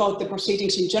information about the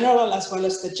proceedings in general, as well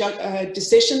as the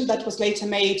decision that was later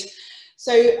made.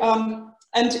 So,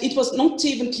 and it was not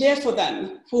even clear for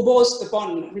them who was the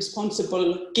one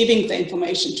responsible giving the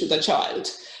information to the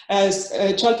child. As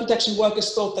child protection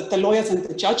workers thought that the lawyers and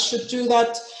the judge should do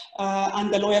that,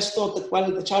 and the lawyers thought that,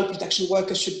 well, the child protection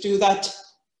workers should do that.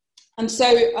 And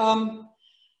so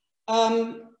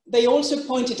they also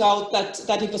pointed out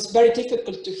that it was very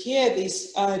difficult to hear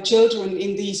these children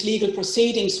in these legal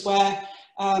proceedings where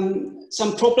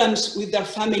some problems with their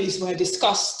families were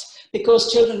discussed,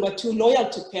 because children were too loyal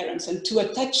to parents and too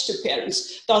attached to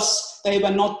parents. Thus, they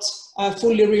were not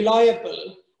fully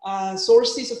reliable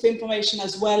sources of information,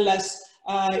 as well as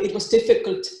it was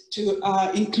difficult to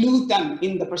include them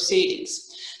in the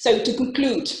proceedings. So to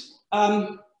conclude,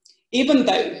 even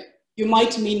though you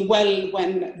might mean well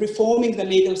when reforming the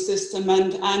legal system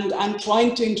and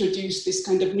trying to introduce this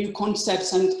kind of new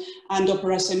concepts and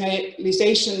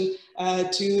operationalization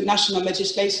to national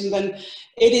legislation, then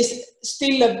it is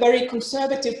still a very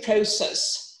conservative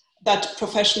process that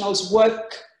professionals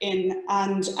work in,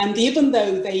 and even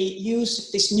though they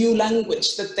use this new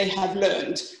language that they have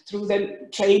learned through their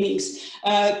trainings,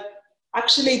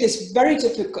 actually it is very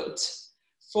difficult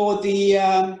for the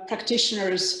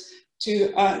practitioners to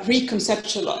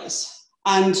reconceptualize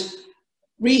and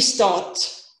restart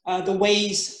the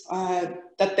ways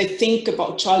that they think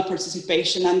about child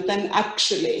participation, and then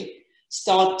actually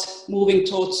start moving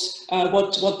towards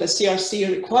what the CRC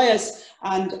requires,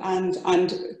 and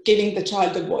giving the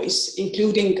child a voice,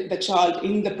 including the child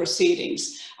in the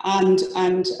proceedings,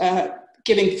 and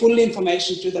giving full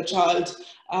information to the child,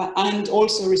 and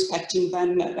also respecting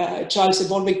then child's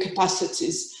evolving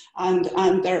capacities and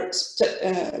their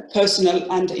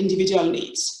personal and individual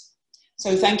needs.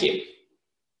 So thank you.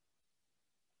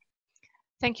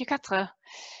 Thank you, Katra.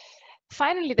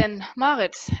 Finally then,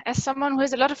 Marit, as someone who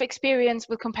has a lot of experience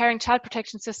with comparing child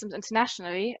protection systems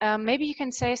internationally, maybe you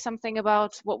can say something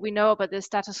about what we know about the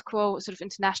status quo sort of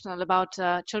international about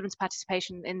children's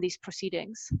participation in these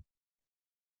proceedings.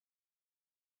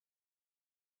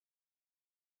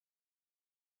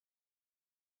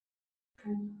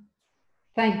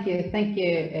 Thank you,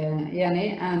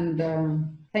 Jenny, and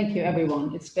thank you,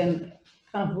 everyone. It's been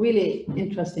kind of really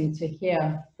interesting to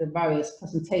hear the various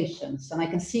presentations, and I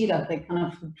can see that they're kind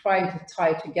of trying to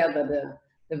tie together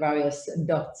the various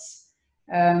dots.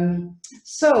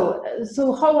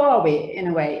 So how are we in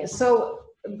a way? So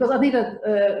because I think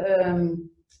that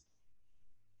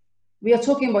we are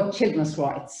talking about children's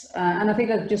rights, and I think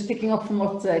that just picking up from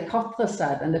what Katra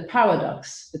said and the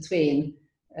paradox between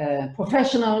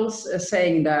professionals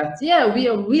saying that, yeah, we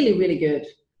are really good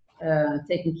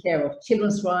taking care of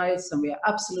children's rights, and we are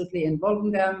absolutely involved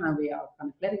in them, and we are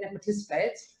kind of letting them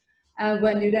participate. And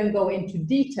when you then go into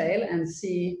detail and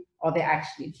see, are they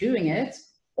actually doing it?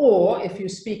 Or if you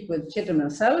speak with children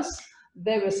themselves,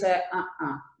 they will say,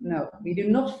 no, we do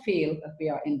not feel that we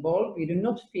are involved. We do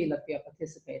not feel that we are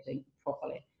participating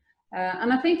properly.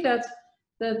 And I think that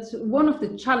one of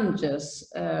the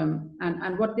challenges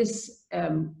and what this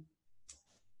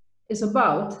is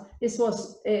about is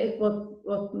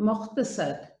what Marte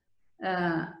said.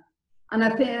 And I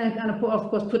think, and of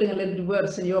course, putting a little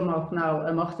words in your mouth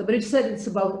now, Marte, but you said it's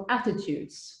about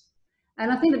attitudes.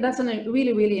 And I think that that's a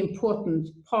really important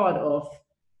part of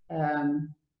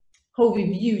how we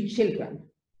view children.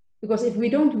 Because if we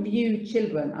don't view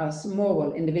children as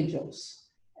moral individuals,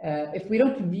 if we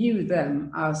don't view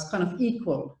them as kind of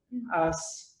equal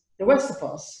as the rest of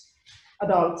us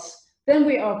adults, then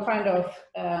we are kind of,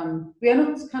 we are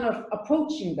not kind of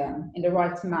approaching them in the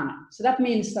right manner. So that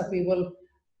means that we will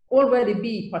already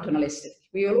be paternalistic.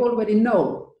 We will already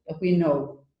know that we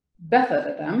know better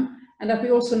than them, and that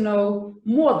we also know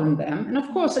more than them. And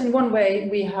of course, in one way,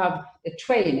 we have the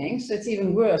training. So it's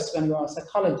even worse when you are a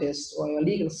psychologist or a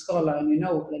legal scholar and you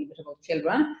know a little bit about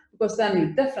children, because then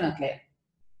you definitely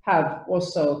have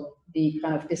also the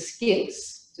kind of the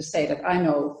skills to say that I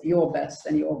know your best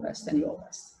and your best and your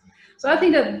best. So I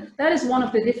think that that is one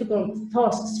of the difficult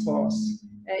tasks for us,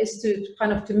 is to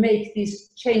kind of to make these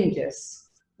changes,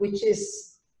 which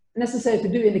is necessary to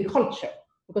do in the culture,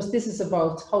 because this is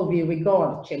about how we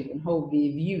regard children, how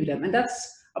we view them. And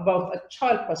that's about a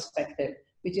child perspective,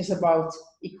 which is about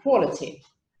equality,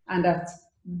 and that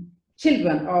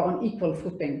children are on equal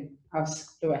footing as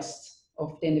the rest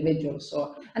of the individuals.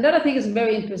 So, and that I think is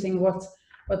very interesting what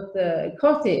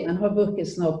Kati and her book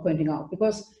is now pointing out,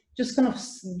 because just kind of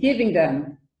giving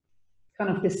them kind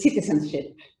of the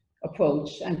citizenship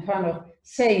approach and kind of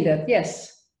saying that,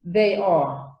 yes, they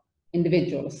are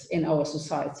individuals in our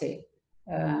society.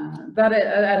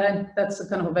 That's a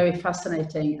kind of a very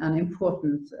fascinating and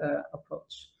important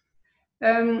approach.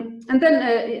 And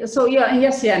then, so yeah, and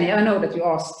yes, Jenny, I know that you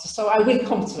asked, so I will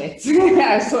come to it.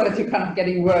 I saw that you're kind of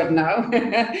getting word now.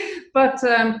 But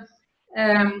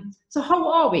so how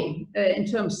are we in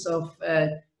terms of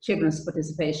children's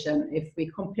participation if we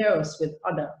compare us with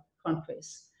other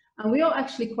countries? And we are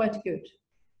actually quite good.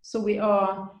 So we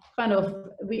are kind of,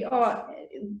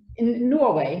 in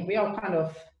Norway, we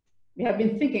have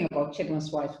been thinking about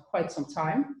children's rights for quite some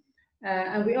time.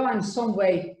 And we are in some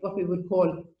way what we would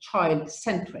call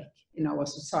child-centric in our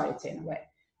society in a way.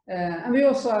 And we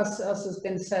also, as has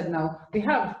been said now, we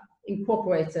have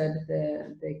incorporated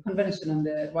the Convention on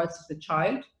the Rights of the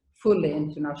Child fully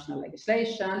into national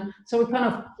legislation. So we kind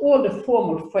of, all the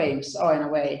formal frames are in a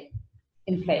way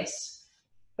in place.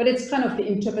 But it's kind of the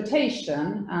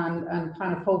interpretation and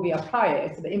kind of how we apply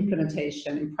it, the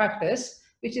implementation in practice,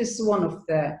 which is one of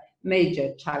the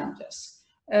major challenges.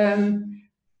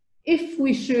 If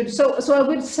we should, so I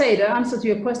would say the answer to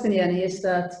your question, Jenny, is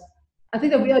that I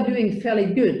think that we are doing fairly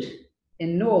good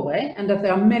in Norway, and that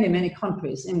there are many, many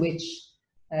countries in which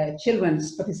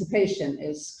children's participation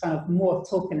is kind of more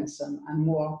tokenism and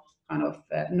more kind of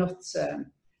not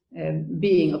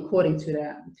being according to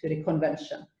the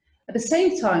convention. At the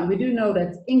same time, we do know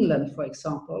that England, for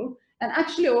example, and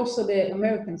actually also the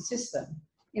American system,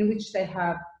 in which they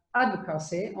have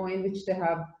advocacy or in which they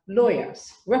have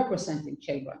lawyers representing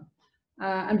children.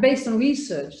 And based on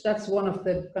research, that's one of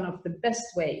the kind of the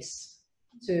best ways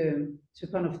to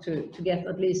get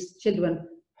at least children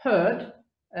heard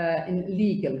in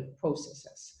legal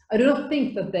processes. I do not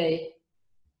think that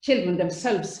children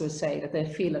themselves will say that they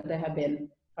feel that they have been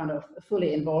kind of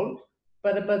fully involved,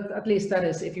 but at least that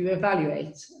is, if you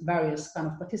evaluate various kind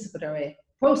of participatory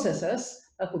processes,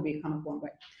 that would be kind of one way.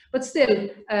 But still,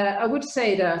 I would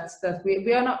say that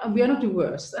we are not the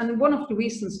worst. And one of the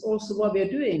reasons also why we are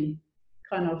doing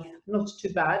kind of not too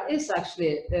bad is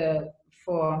actually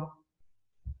for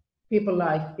people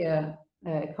like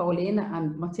Caroline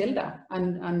and Matilda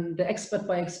and the expert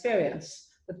by experience,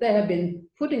 that they have been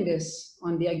putting this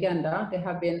on the agenda. They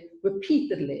have been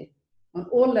repeatedly on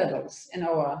all levels in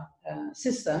our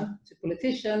system, to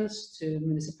politicians, to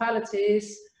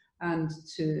municipalities, and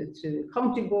to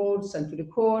county boards, and to the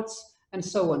courts, and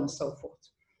so on and so forth.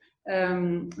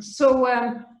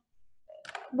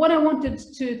 What I wanted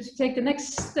to take the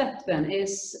next step then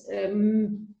is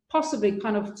possibly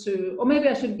kind of or maybe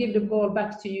I should give the ball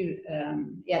back to you,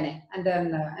 Jenny, and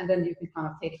then you can kind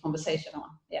of take the conversation on.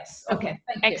 Yes. Okay.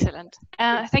 Thank you. Excellent.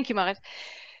 Thank you, Marit.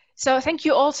 So thank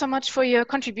you all so much for your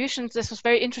contributions. This was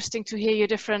very interesting to hear your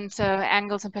different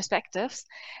angles and perspectives.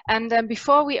 And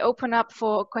before we open up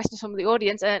for questions from the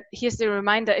audience, here's the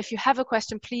reminder: if you have a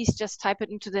question, please just type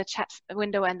it into the chat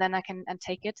window, and then I can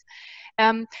take it.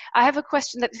 I have a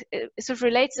question that sort of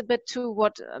relates a bit to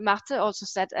what Marte also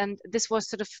said, and this was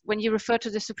sort of when you refer to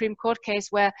the Supreme Court case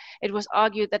where it was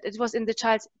argued that it was in the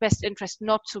child's best interest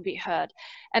not to be heard.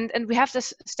 And we have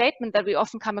this statement that we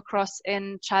often come across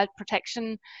in child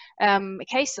protection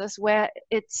cases where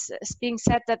it's being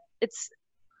said that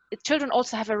children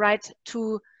also have a right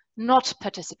to not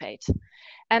participate.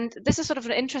 And this is sort of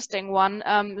an interesting one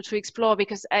to explore,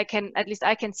 because I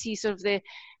can see sort of the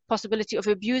possibility of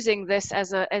abusing this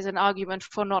as an argument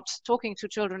for not talking to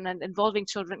children and involving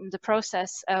children in the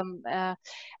process. And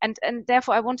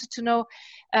therefore I wanted to know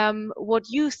what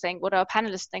you think, what our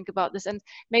panelists think about this. And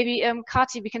maybe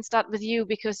Kati, we can start with you,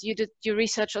 because you did your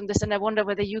research on this, and I wonder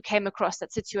whether you came across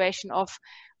that situation of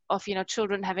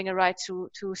children having a right to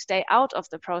stay out of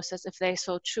the process if they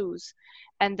so choose.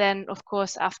 And then of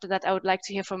course after that I would like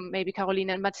to hear from maybe Caroline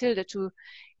and Matilda to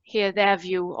hear their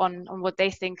view on what they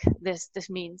think this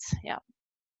means. Yeah.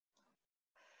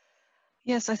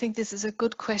 Yes, I think this is a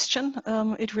good question.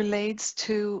 It relates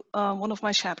to one of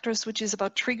my chapters, which is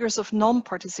about triggers of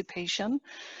non-participation.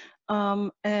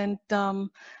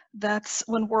 That's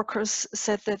when workers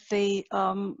said that they,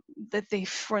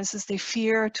 for instance, they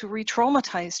fear to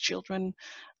re-traumatize children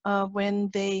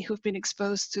when who've been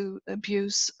exposed to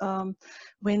abuse,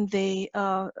 when they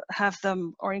have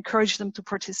them or encourage them to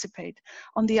participate.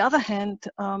 On the other hand,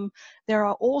 there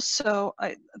are also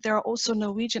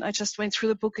Norwegian. I just went through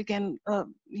the book again.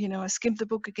 I skimmed the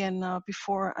book again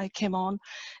before I came on,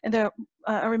 and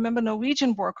I remember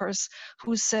Norwegian workers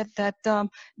who said that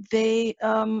they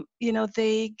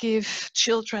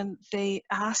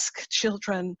ask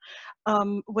children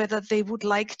whether they would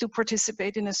like to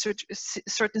participate in a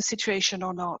certain situation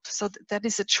or not. So that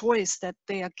is a choice that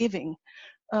they are giving.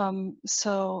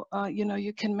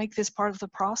 You can make this part of the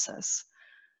process.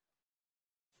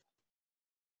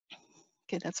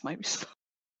 Okay, that's my response.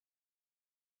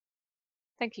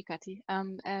 Thank you, Kati.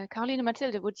 Caroline and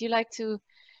Matilda, would you like to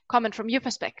comment from your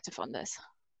perspective on this?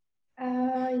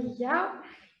 Yeah.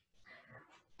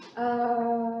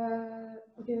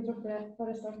 Okay, jag droppade det.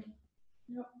 Bara start.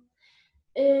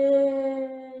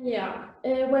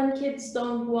 When kids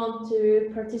don't want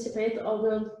to participate,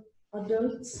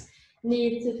 adults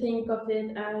need to think of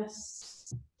it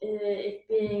as it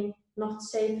being not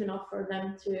safe enough for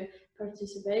them to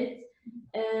participate.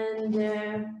 And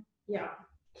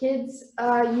kids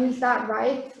use that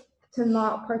right to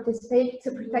not participate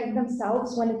to protect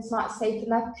themselves when it's not safe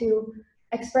enough to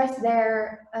express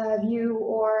their view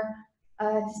or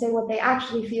to say what they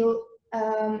actually feel.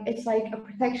 It's like a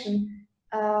protection.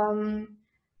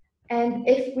 And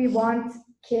if we want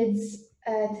kids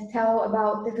to tell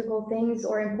about difficult things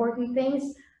or important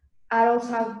things, adults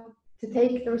have to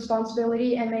take the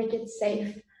responsibility and make it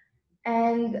safe.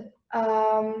 And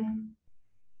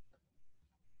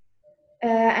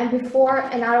before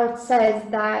an adult says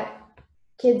that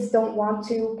kids don't want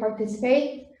to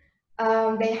participate,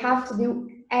 they have to do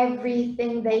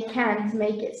everything they can to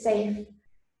make it safe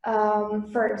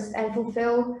first, and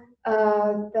fulfill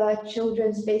the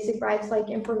children's basic rights like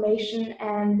information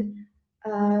and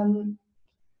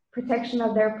protection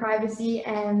of their privacy,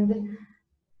 and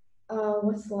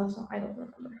what's the last one? I don't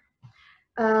remember.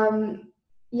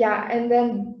 Yeah, and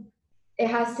then it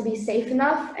has to be safe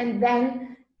enough, and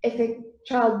then if a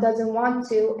child doesn't want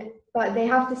to, but they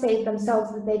have to say it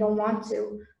themselves that they don't want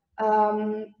to,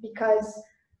 because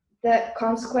the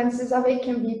consequences of it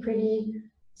can be pretty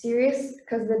serious,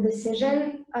 because the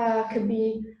decision could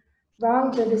be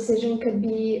wrong, the decision could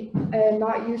be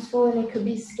not useful, and it could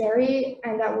be scary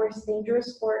and at worst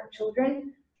dangerous for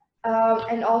children.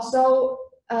 And also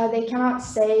they cannot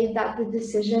say that the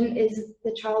decision is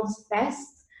the child's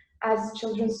best, as the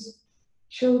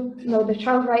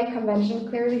Child Rights Convention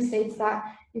clearly states that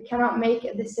you cannot make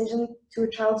a decision to a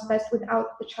child's best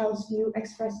without the child's view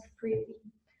expressed freely.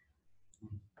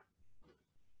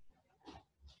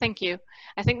 Thank you.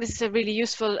 I think this is a really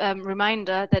useful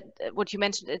reminder that what you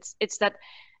mentioned, it's that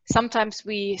sometimes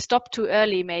we stop too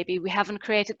early. Maybe we haven't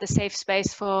created the safe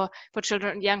space for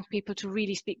children and young people to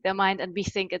really speak their mind, and we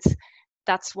think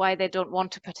that's why they don't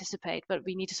want to participate, but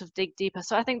we need to sort of dig deeper.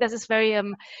 So I think this is very a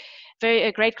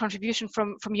great contribution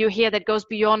from you here that goes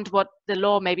beyond what the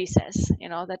law maybe says,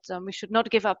 that we should not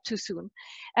give up too soon.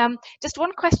 Just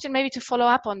one question maybe to follow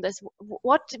up on this.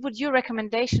 What would your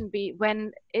recommendation be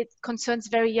when it concerns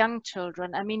very young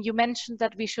children? I mean, you mentioned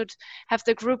that we should have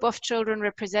the group of children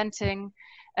representing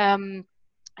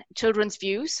children's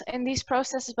views in these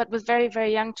processes, but with very,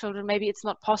 very young children, maybe it's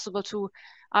not possible to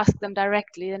ask them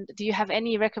directly. And do you have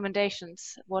any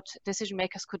recommendations what decision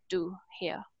makers could do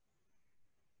here?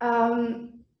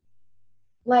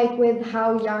 Like with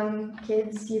how young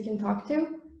kids you can talk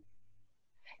to?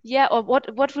 Yeah, or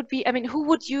what would be, I mean, who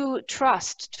would you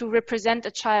trust to represent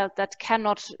a child that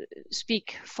cannot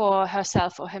speak for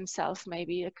herself or himself,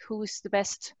 maybe? Like, who's the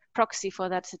best proxy for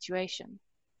that situation?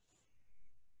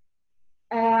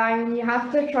 You have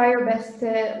to try your best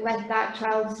to let that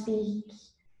child speak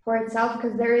for itself,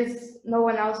 because there is no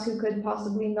one else who could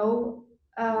possibly know.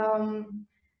 And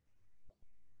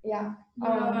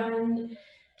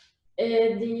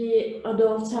the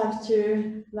adults have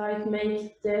to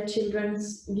make the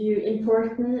children's view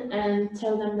important and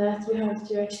tell them that you have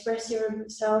to express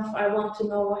yourself. I want to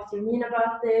know what you mean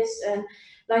about this, and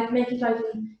make it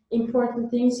an important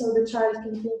thing so the child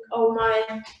can think, oh,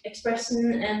 my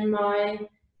expression and my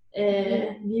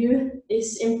view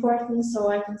is important,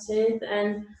 so I can say it,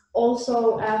 and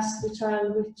also ask the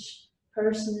child which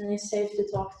person is safe to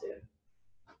talk to.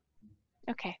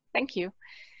 Okay, thank you.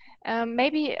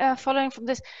 Maybe following from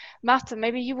this, Martha,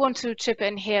 maybe you want to chip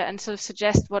in here and sort of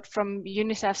suggest what, from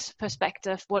UNICEF's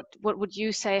perspective, what would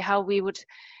you say, how we would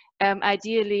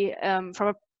ideally, from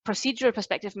a procedural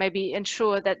perspective, maybe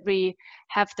ensure that we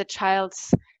have the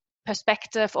child's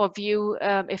perspective or view,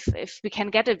 if we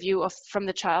can get a view from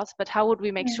the child, but how would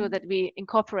we make sure that we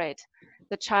incorporate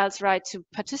the child's right to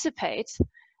participate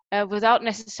without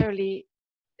necessarily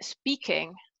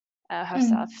speaking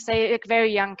herself? Say like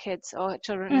very young kids or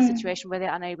children in a situation where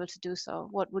they're unable to do so.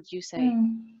 What would you say?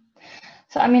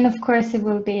 So, I mean, of course, it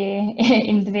will be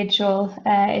individual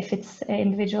if it's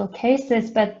individual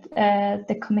cases, but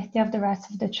the Committee of the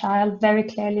Rights of the Child very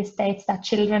clearly states that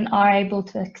children are able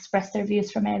to express their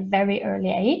views from a very early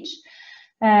age,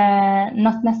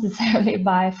 not necessarily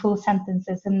by full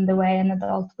sentences in the way an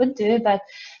adult would do, but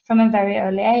from a very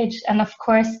early age. And of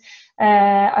course,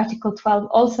 Article 12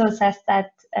 also says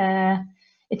that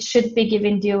it should be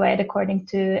given due weight according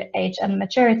to age and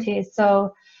maturity.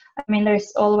 So, I mean,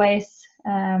 there's always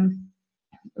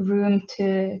room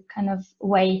to kind of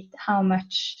weight how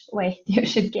much weight you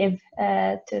should give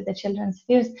to the children's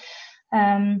views.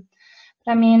 But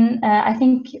I mean, I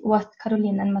think what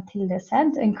Caroline and Matilde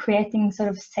said in creating sort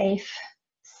of safe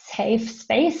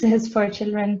spaces for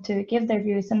children to give their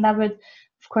views, and that would,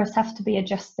 of course, have to be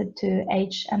adjusted to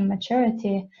age and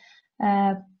maturity.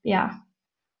 But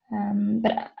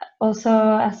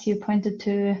also, as you pointed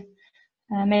to,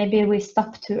 maybe we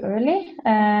stop too early,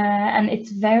 and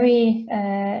it's very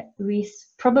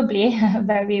probably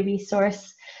very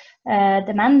resource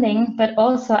demanding, but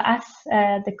also, as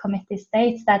the committee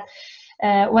states, that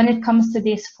when it comes to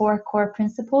these 4 core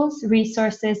principles,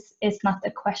 resources is not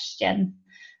a question.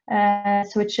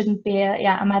 So it shouldn't be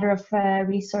a matter of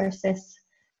resources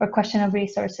or question of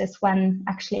resources when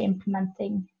actually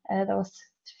implementing those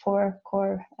four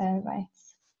core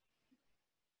rights.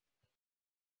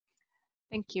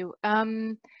 Thank you.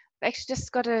 I actually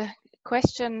just got a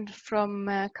question from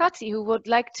Kati, who would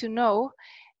like to know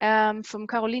from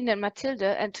Caroline and Mathilde,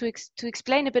 and to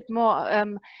explain a bit more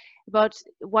about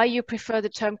why you prefer the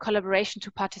term collaboration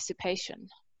to participation.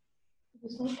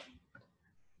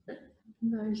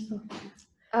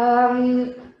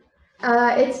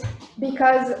 It's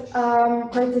because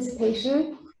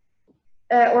participation,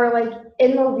 or like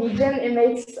in Norwegian, it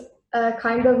makes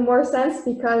kind of more sense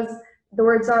because the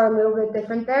words are a little bit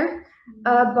different there.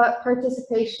 But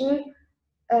participation,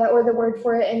 or the word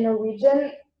for it in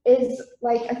Norwegian, is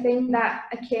like a thing that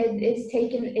a kid is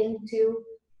taken into,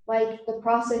 like the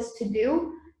process to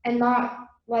do, and not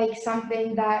like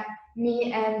something that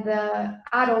me and the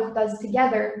adult does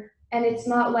together. And it's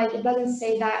not like, it doesn't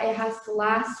say that it has to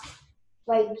last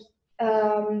like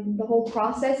the whole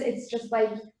process. It's just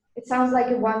like, it sounds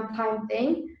like a one-time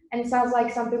thing, and it sounds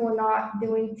like something we're not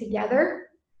doing together,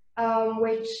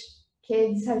 which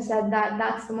kids have said that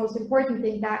that's the most important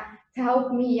thing, that to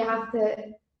help me, you have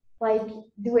to like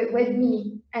do it with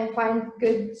me and find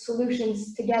good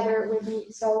solutions together with me.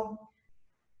 So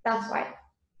that's why.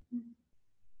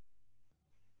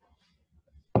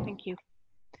 Thank you.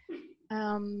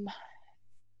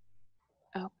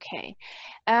 Okay.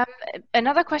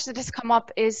 Another question that has come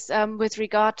up is with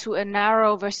regard to a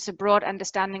narrow versus a broad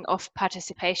understanding of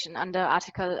participation under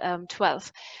Article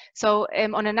 12. So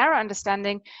on a narrow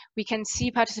understanding, we can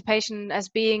see participation as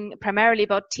being primarily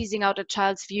about teasing out a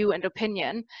child's view and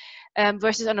opinion,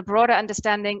 versus on a broader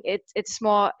understanding, it's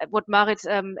more what Marit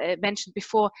mentioned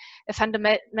before, a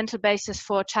fundamental basis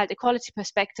for child equality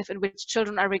perspective in which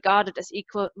children are regarded as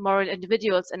equal moral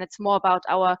individuals, and it's more about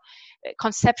our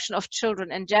conception of children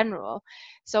in general.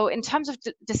 So in terms of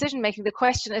decision making, the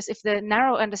question is if the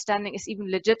narrow understanding is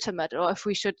even legitimate, or if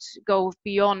we should go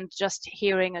beyond just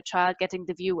hearing a child, getting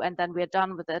the view, and then we're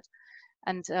done with it.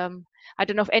 And I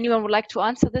don't know if anyone would like to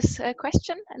answer this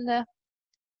question in the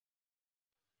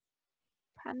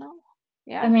panel.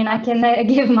 Yeah. I mean, I can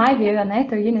give my view on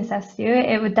it, or UNICEF's view.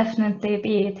 It would definitely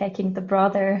be taking the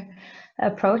broader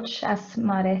approach, as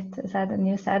Marit said and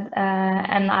you said.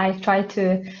 And I try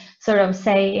to sort of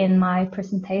say in my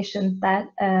presentation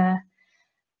that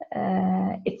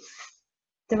it's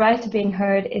the right to being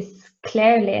heard is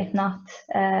clearly not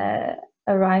a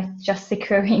right just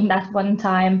securing that one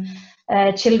time.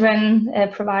 Children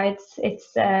provides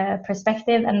its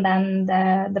perspective, and then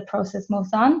the process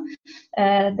moves on.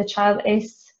 The child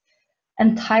is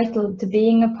entitled to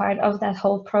being a part of that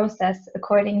whole process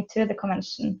according to the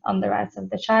Convention on the Rights of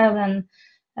the Child,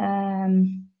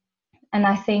 and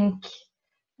I think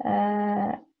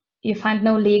you find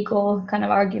no legal kind of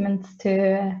arguments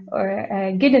to,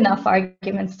 or good enough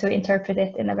arguments to interpret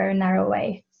it in a very narrow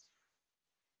way.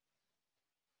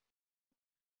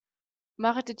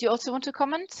 Marit, did you also want to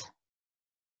comment?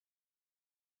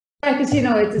 I can see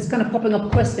it's kind of popping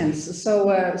up questions. So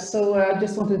I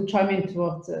just want to chime in to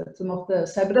what Marte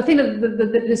said. But I think that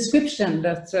the description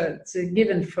that's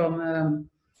given from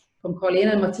Caroline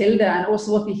and Mathilde, and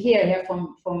also what we hear here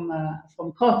from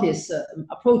Kati's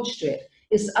approach to it,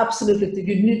 is absolutely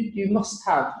that you must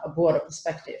have a broader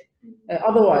perspective.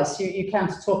 Otherwise, you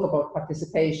can't talk about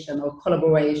participation or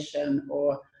collaboration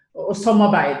or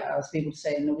samarbeid, as people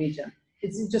say in Norwegian.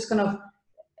 It's just kind of,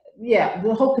 yeah,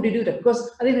 how could you do that?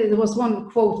 Because I think there was one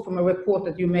quote from a report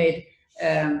that you made.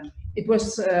 It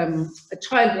was a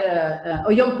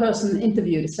young person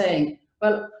interviewed saying,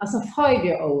 well, as a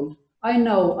 5-year-old, I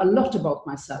know a lot about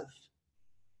myself.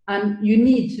 And you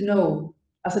need to know,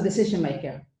 as a decision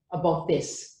maker, about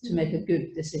this to make a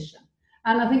good decision.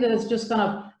 And I think that it's just kind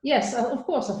of, yes, of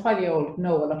course, a 5-year-old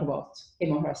know a lot about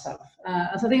him or herself.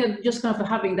 So I think that just kind of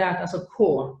having that as a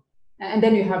core. And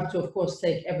then you have to, of course,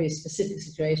 take every specific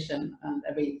situation and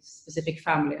every specific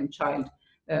family and child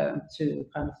to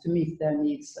meet their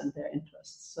needs and their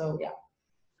interests. So yeah,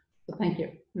 so thank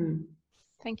you.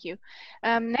 Thank you.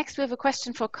 Next, we have a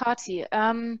question for Kati.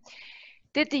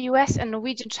 Did the US and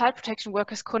Norwegian child protection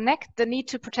workers connect the need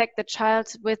to protect the child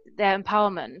with their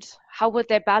empowerment? How would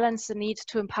they balance the need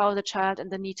to empower the child and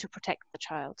the need to protect the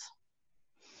child?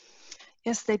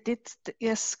 Yes, they did.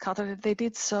 Yes, Kati, they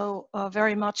did so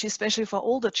very much, especially for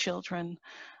older children,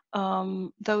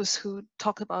 those who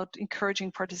talk about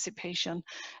encouraging participation.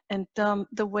 And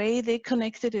the way they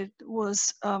connected it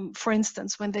was, for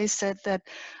instance, when they said that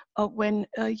when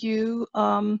you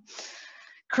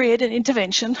create an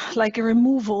intervention like a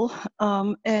removal,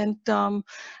 and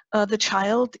the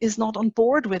child is not on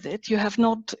board with it, you have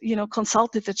not,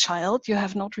 consulted the child, you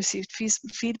have not received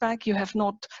feedback, there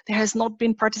has not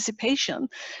been participation,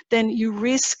 then you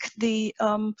risk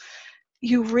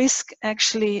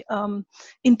actually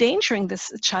endangering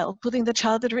this child, putting the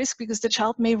child at risk, because the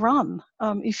child may run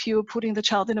if you're putting the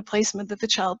child in a placement that the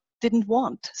child didn't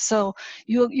want. So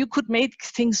you could make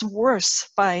things worse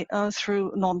by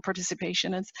through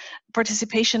non-participation. And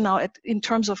participation now in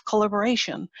terms of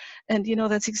collaboration, and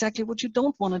that's exactly what you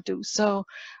don't want to do. So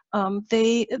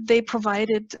they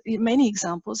provided many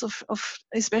examples of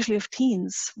especially of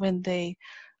teens when they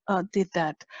did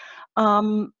that.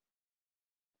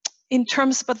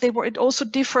 But it also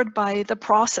differed by the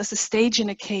process, the stage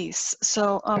in a case.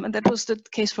 So, and that was the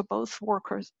case for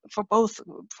workers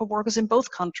in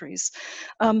both countries.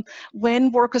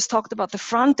 When workers talked about the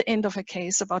front end of a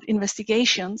case, about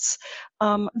investigations,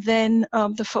 then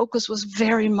the focus was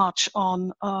very much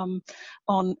on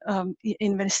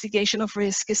investigation of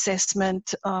risk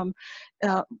assessment.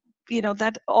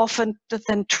 That often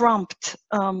then trumped,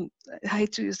 I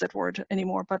hate to use that word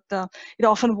anymore, but it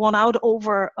often won out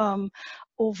over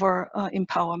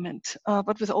empowerment.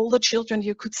 But with older children,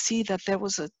 you could see that there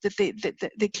was that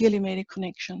they clearly made a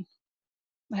connection.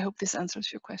 I hope this answers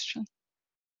your question.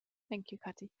 Thank you,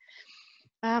 Kati.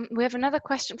 We have another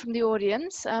question from the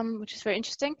audience, which is very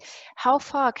interesting. How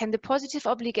far can the positive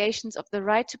obligations of the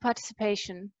right to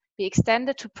participation be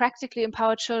extended to practically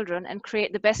empower children and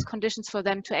create the best conditions for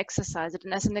them to exercise it?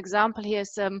 And as an example here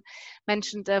is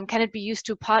mentioned, can it be used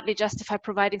to partly justify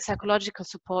providing psychological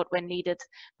support when needed,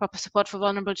 proper support for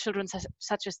vulnerable children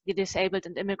such as the disabled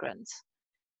and immigrants?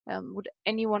 Would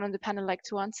anyone on the panel like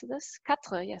to answer this?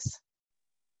 Katre, yes.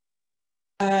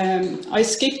 I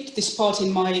skipped this part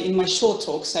in my short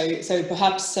talk, so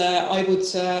perhaps I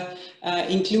would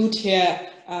include here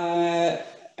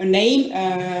a name,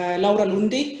 Laura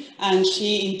Lundi, and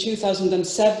she in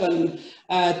 2007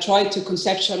 tried to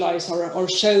conceptualize or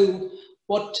show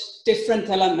what different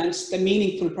elements the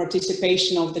meaningful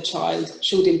participation of the child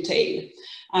should entail.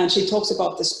 And she talks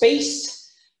about the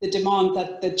space, the demand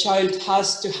that the child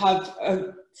has to have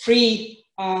a free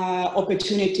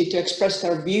opportunity to express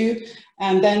their view.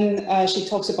 And then she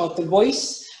talks about the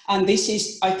voice. And this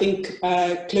is, I think,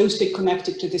 closely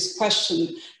connected to this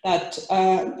question that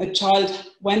a child,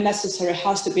 when necessary,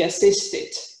 has to be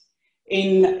assisted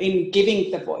in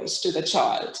giving the voice to the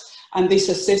child. And this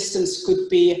assistance could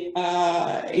be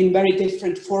in very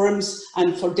different forms,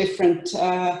 and for different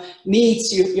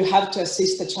needs, you have to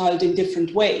assist the child in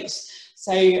different ways.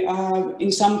 So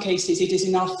in some cases, it is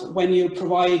enough when you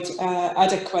provide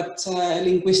adequate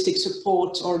linguistic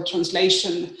support or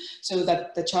translation so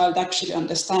that the child actually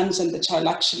understands and the child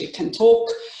actually can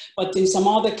talk. But in some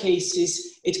other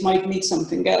cases, it might need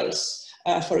something else.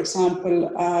 For example,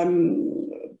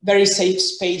 very safe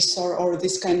space or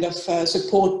this kind of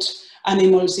support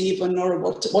animals even, or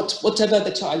whatever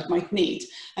the child might need.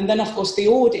 And then, of course, the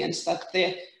audience, that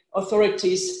the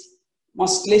authorities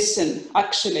must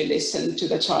actually listen to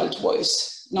the child's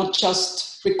voice, not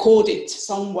just record it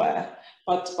somewhere,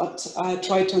 but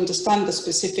try to understand the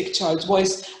specific child's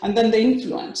voice, and then the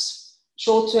influence,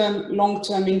 short-term,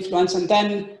 long-term influence, and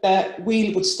then the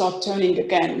wheel would start turning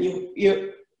again.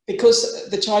 Because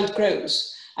the child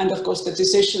grows, and of course the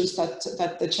decisions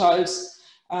that the child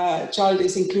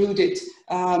is included,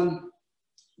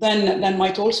 then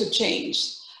might also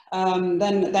change.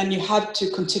 Then you have to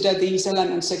consider these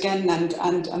elements again,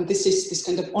 and this is this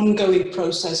kind of ongoing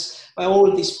process where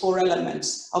all these four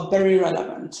elements are very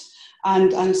relevant,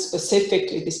 and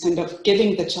specifically this kind of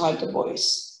giving the child a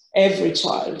voice, every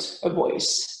child a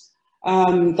voice.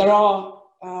 There are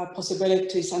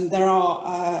possibilities, and there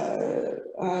are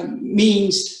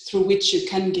means through which you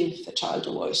can give the child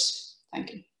a voice.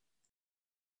 Thank you.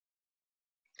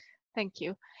 Thank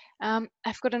you.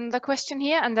 I've got another question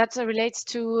here, and that relates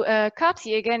to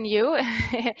Kati, again, you.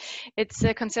 It's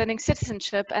concerning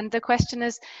citizenship, and the question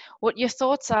is what your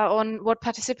thoughts are on what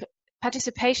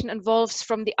participation involves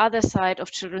from the other side of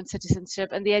children's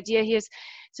citizenship. And the idea here is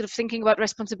sort of thinking about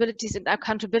responsibilities and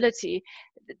accountability,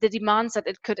 the demands that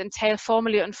it could entail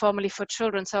formally or informally for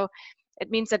children. So it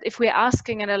means that if we're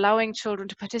asking and allowing children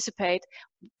to participate,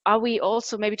 are we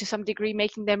also maybe to some degree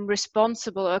making them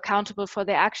responsible or accountable for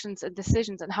their actions and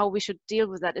decisions, and how we should deal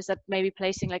with that? Is that maybe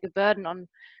placing like a burden on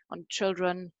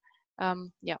children? Yeah.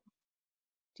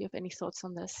 Do you have any thoughts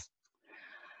on this?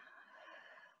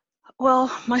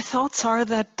 Well, my thoughts are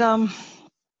that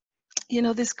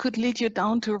this could lead you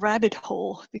down to a rabbit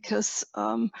hole, because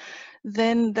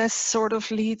then this sort of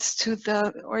leads to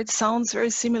or it sounds very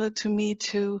similar to me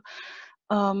to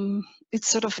it's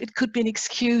sort of, it could be an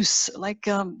excuse, like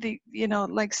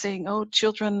like saying, oh,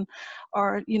 children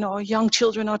are, young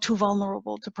children are too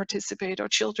vulnerable to participate, or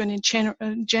children in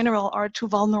general are too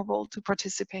vulnerable to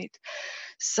participate.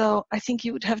 So I think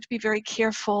you would have to be very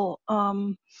careful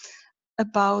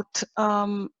about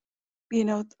how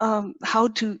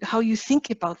you think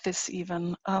about this,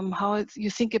 even how you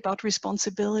think about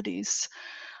responsibilities.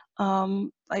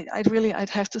 I'd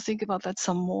have to think about that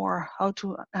some more, how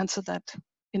to answer that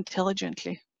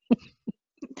intelligently.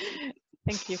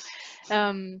 Thank you.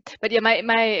 But yeah,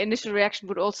 my initial reaction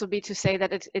would also be to say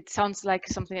that it sounds like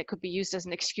something that could be used as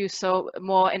an excuse. So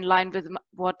more in line with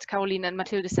what Caroline and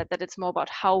Mathilde said, that it's more about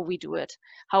how we do it,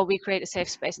 how we create a safe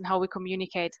space, and how we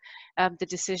communicate the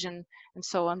decision and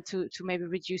so on, to maybe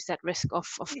reduce that risk of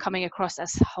coming across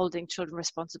as holding children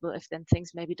responsible if then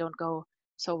things maybe don't go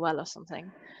so well or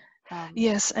something.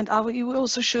 Yes, and we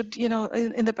also should,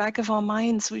 in the back of our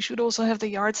minds, we should also have the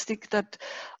yardstick that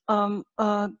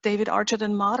David Archard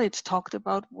and Marit talked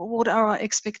about. What are our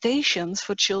expectations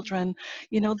for children?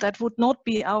 That would not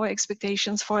be our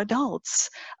expectations for adults.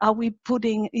 Are we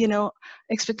putting,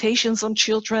 expectations on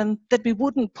children that we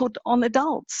wouldn't put on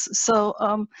adults? So,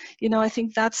 I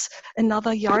think that's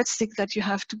another yardstick that you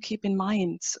have to keep in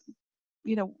mind.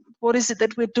 What is it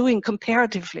that we're doing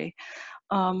comparatively?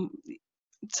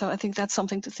 So I think that's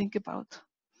something to think about.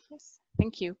 Yes,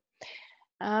 thank you.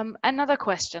 Another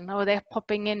question. Oh, they're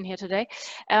popping in here today.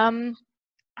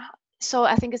 So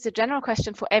I think it's a general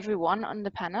question for everyone on the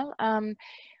panel.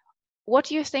 What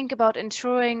do you think about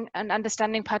ensuring and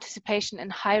understanding participation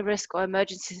in high-risk or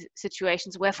emergency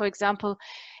situations where, for example,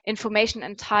 information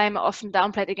and time are often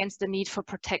downplayed against the need for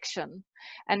protection?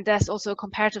 And there's also a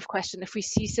comparative question. If we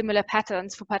see similar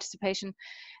patterns for participation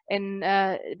in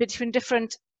between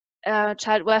different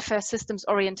child welfare systems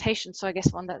orientation. So I guess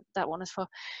that one is for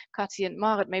Kati and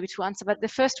Marit maybe to answer. But the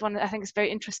first one I think is very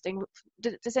interesting.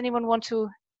 Does anyone want to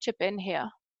chip in here?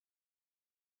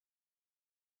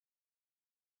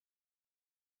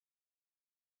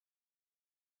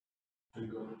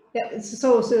 Yeah,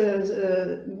 so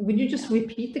would you just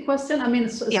repeat the question? I mean,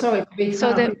 sorry.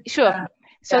 Sure.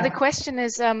 So the question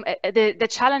is the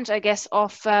challenge, I guess,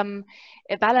 of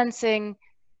balancing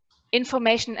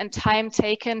information and time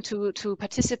taken to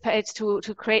participate, to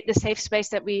create the safe space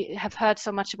that we have heard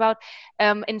so much about,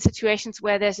 in situations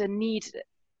where there's a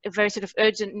very sort of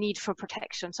urgent need for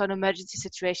protection. So an emergency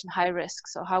situation, high risk.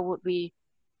 So how would we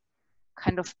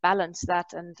kind of balance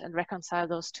that and reconcile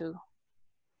those two?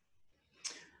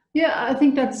 Yeah, I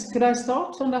think could I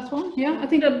start on that one? Yeah, I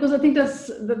think that's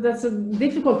a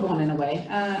difficult one in a way,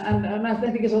 and I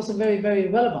think it's also very, very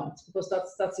relevant, because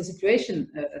that's the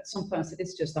situation. Sometimes it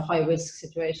is just a high risk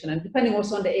situation, and depending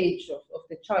also on the age of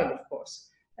the child, of course.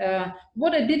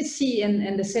 What I did see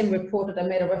in the same report that I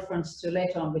made a reference to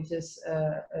later on, which is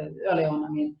early on, I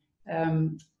mean,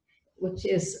 which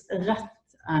is rett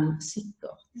and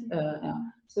sikkert. Yeah.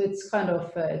 So it's kind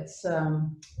of, well,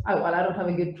 I don't have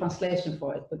a good translation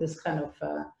for it, but it's kind of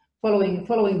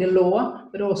following the law,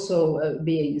 but also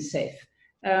being safe.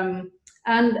 And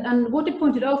what they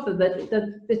pointed out that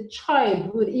the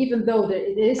child would, even though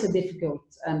it is a difficult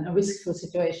and a riskful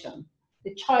situation,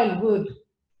 the child would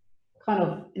kind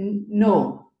of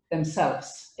know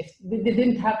themselves. If they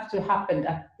didn't have to happen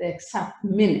at the exact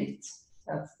minute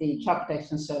that the child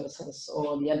protection services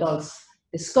or the adults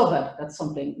discovered that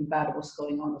something bad was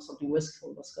going on or something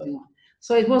riskful was going on.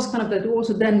 So it was kind of that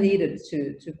also then needed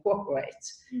to cooperate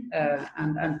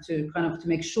and to kind of to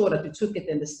make sure that we took it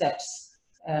in the steps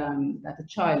that the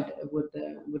child would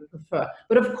prefer.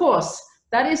 But of course,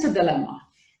 that is a dilemma.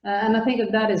 And I think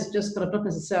that is just kind of not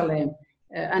necessarily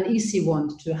an easy one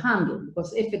to handle,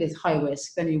 because if it is high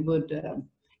risk, then you would,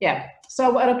 yeah.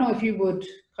 So I don't know if you would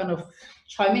kind of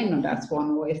chime in on that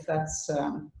one, or if that's...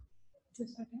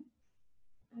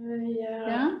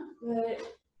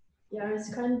 Yeah,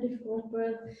 it's kind of difficult,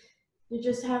 but you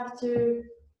just have to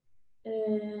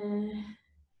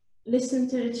listen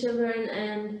to the children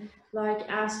and like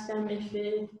ask them if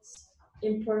it's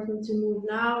important to move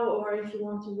now, or if you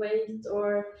want to wait,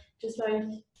 or just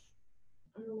like,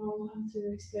 I don't know how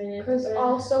to explain it. Because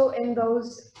also in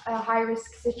those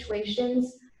high-risk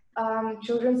situations,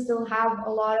 children still have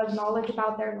a lot of knowledge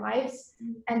about their lives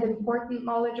and important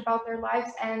knowledge about their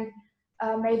lives, and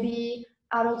maybe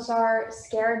adults are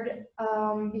scared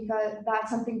because that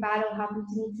something bad will happen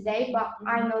to me today, but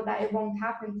I know that it won't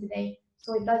happen today.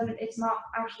 So it's not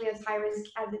actually as high risk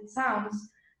as it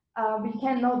sounds. But you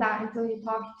can't know that until you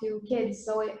talk to kids.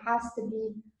 So it has to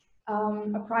be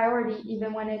a priority,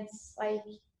 even when it's like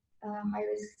a high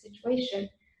risk situation.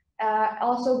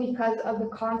 Also because of the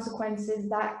consequences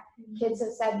that kids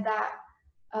have said that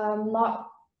not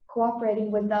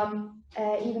cooperating with them,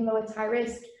 even though it's high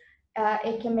risk,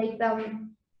 it can make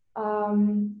them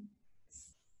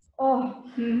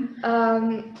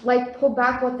like pull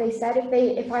back what they said.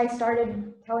 If I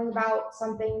started telling about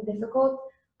something difficult,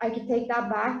 I could take that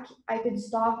back. I could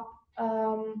stop,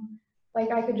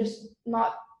 like I could just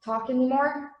not talk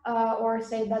anymore, or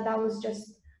say that that was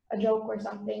just a joke or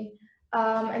something.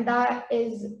 And that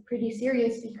is pretty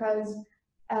serious because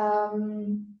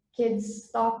kids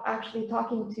stop actually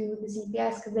talking to the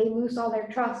CPS because they lose all their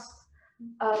trust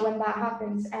when that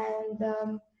happens, and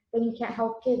then you can't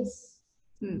help kids.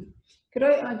 Could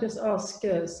I just ask,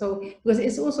 so, because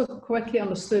it's also correctly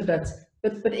understood that,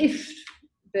 but if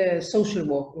the social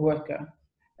worker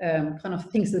kind of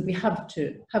thinks that we have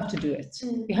to do it,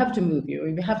 we have to move you,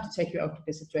 or we have to take you out of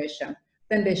the situation,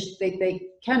 then they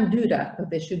can do that, but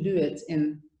they should do it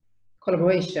in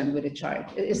collaboration with the child.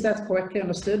 Is that correctly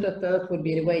understood, that that would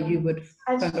be the way you would?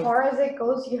 As far as it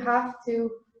goes, you have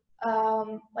to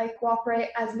like cooperate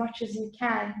as much as you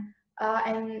can,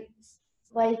 and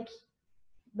like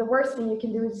the worst thing you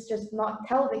can do is just not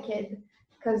tell the kid,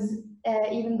 because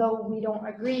even though we don't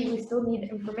agree, we still need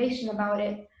information about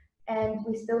it, and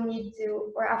we still need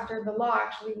to, or after the law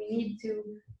actually, we need to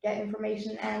get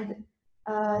information and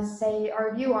say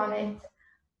our view on it.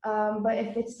 But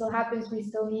if it still happens, we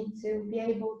still need to be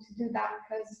able to do that,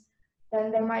 because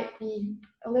then there might be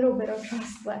a little bit of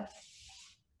trust left.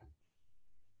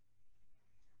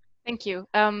 Thank you.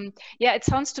 Yeah, it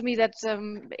sounds to me that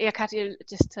Kati,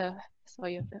 just saw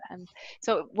you.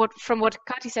 So from what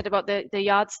Kati said about the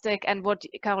yardstick and what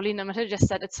Caroline and Matilda just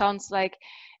said, it sounds like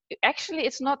actually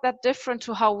it's not that different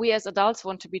to how we as adults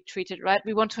want to be treated, right?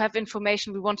 We want to have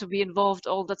information, we want to be involved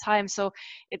all the time. So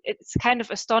it's kind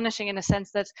of astonishing in a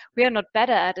sense that we are not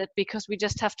better at it, because we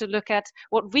just have to look at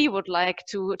what we would like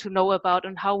to know about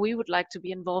and how we would like to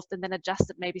be involved, and then adjust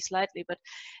it maybe slightly. But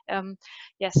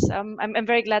yes, I'm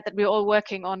very glad that we're all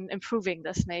working on improving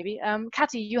this maybe.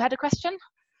 Kati, you had a question?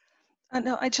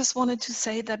 No, I just wanted to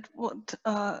say that what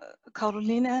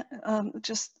Caroline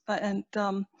and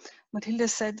Matilda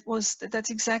said was that's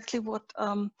exactly what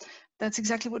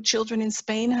children in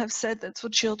Spain have said. That's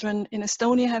what children in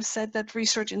Estonia have said. That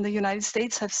research in the United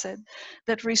States have said.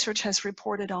 That research has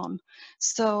reported on.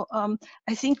 So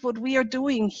I think what we are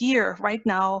doing here right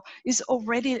now is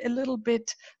already a little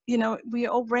bit. You know, we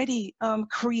are already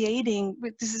creating.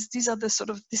 This is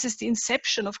the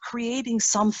inception of creating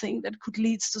something that could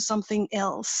lead to something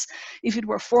else. If it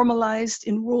were formalized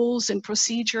in rules and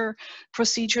procedures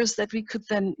that we could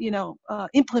then,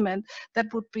 implement,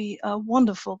 that would be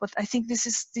wonderful. But I think this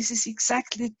is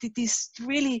exactly these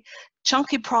really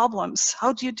chunky problems.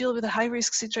 How do you deal with a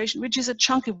high-risk situation, which is a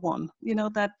chunky one?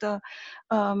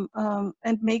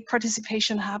 And make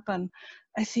participation happen.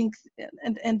 I think,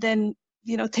 and then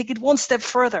take it one step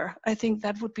further. I think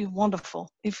that would be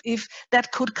wonderful if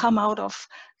that could come out of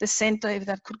the center, if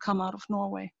that could come out of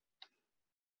Norway.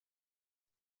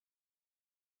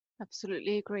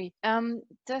 Absolutely agree. I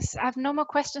have no more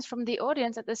questions from the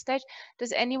audience at this stage.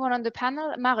 Does anyone on the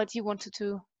panel? Marit, you wanted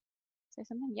to say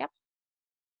something? Yep.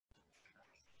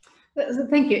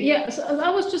 Thank you. Yeah, so I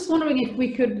was just wondering if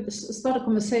we could start a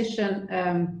conversation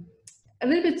a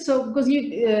little bit. So, because you,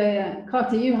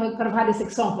 Kati, you have kind of had this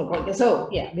example. Right? So,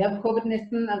 yeah, we have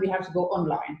COVID-19 and we have to go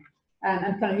online,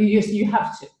 and kind of you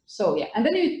have to. So, yeah, and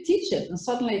then you teach it, and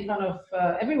suddenly kind of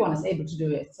everyone is able to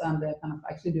do it, and they're kind of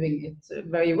actually doing it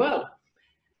very well.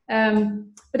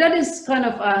 But that is kind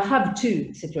of a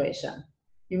have-to situation.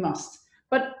 You must.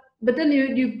 But then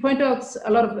you point out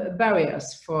a lot of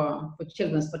barriers for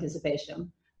children's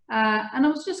participation. And I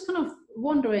was just kind of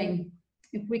wondering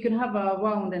if we could have a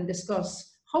round and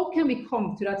discuss how can we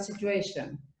come to that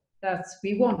situation that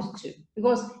we want to.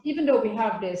 Because even though we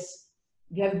have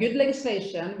good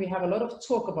legislation, we have a lot of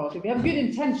talk about it, we have good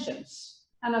intentions.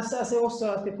 And as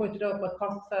we pointed out by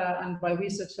Katra and by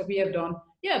research that we have done,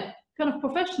 yeah, kind of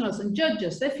professionals and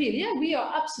judges, they feel, yeah, we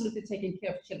are absolutely taking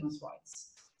care of children's rights.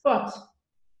 But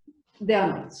they are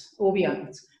not, or we are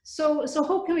not. So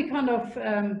how can we kind of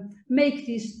make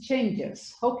these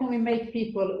changes? How can we make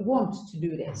people want to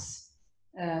do this?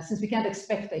 Since we can't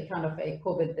expect a kind of a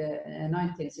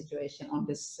COVID-19 situation on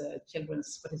this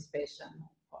children's participation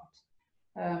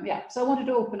part. Yeah, so I wanted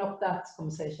to open up that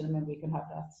conversation and then we can have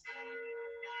that.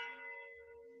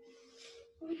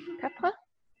 Katra?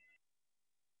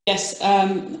 Yes.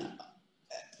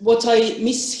 What I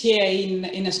miss here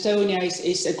in Estonia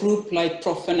is a group like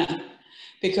Profene,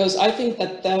 because I think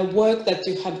that the work that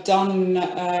you have done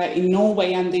in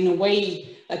Norway, and in a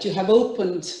way that you have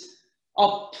opened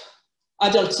up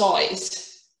adults'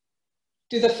 eyes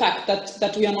to the fact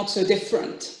that we are not so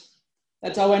different.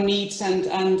 that our needs and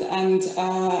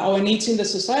our needs in the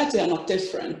society are not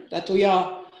different, that we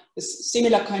are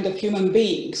similar kind of human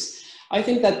beings. I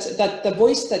think that the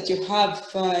voice that you have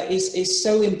is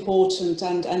so important,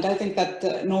 and I think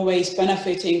that Norway is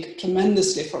benefiting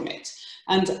tremendously from it.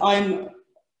 And I'm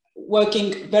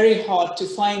working very hard to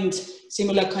find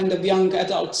similar kind of young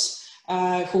adults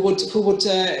who would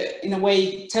in a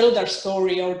way tell their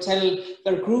story or tell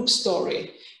their group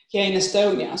story here in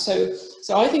Estonia.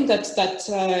 So I think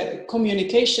that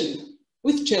communication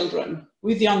with children,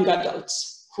 with young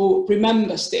adults who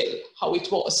remember still how it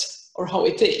was or how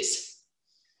it is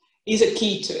a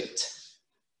key to it.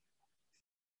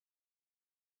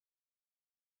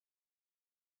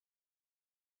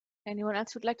 Anyone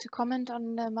else would like to comment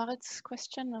on Marit's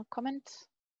question or comment?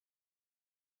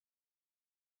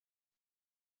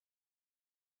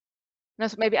 No,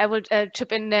 so maybe I will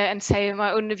chip in there and say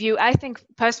my own view. I think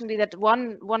personally that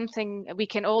one thing we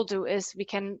can all do is we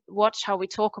can watch how we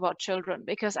talk about children,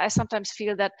 because I sometimes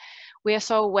feel that we are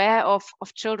so aware of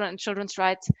children and children's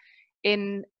rights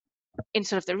in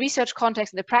sort of the research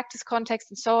context, in the practice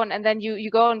context, and so on. And then you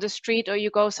go on the street or you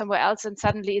go somewhere else, and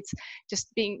suddenly it's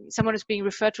just someone is being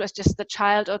referred to as just the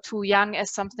child or too young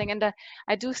as something. And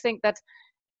I do think that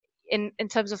in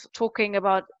terms of talking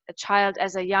about a child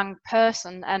as a young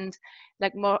person and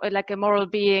like a moral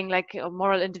being, like a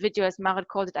moral individual, as Marit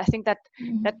called it, I think that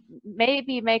that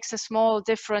maybe makes a small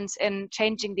difference in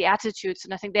changing the attitudes.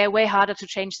 And I think they're way harder to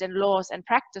change than laws and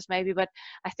practice maybe, but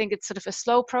I think it's sort of a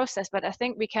slow process. But I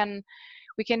think we can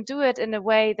do it in a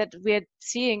way that we're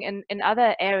seeing in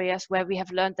other areas where we have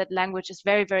learned that language is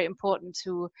very, very important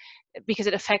because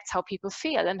it affects how people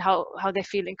feel and how they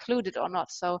feel included or not.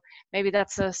 So maybe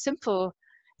that's a simple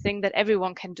thing that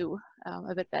everyone can do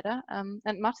a bit better. And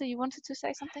Marta, you wanted to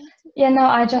say something? Yeah, no,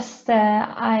 I just,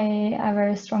 I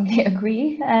very strongly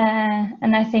agree.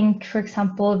 And I think, for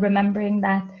example, remembering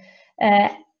that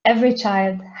every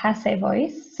child has a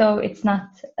voice, so it's not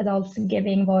adults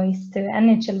giving voice to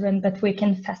any children, but we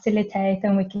can facilitate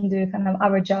and we can do kind of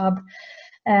our job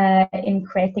in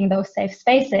creating those safe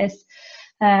spaces.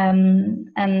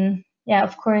 And yeah,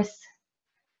 of course,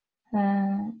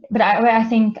 but I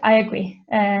think I agree.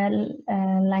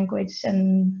 Language,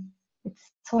 and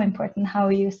it's so important how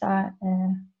we use our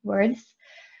words.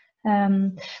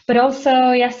 But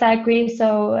also, yes, I agree.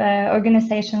 So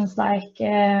organizations like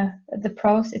the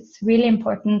PROS, it's really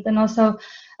important. And also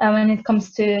when it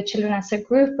comes to children as a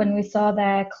group, when we saw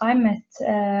the climate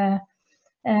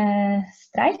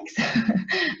strikes,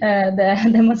 the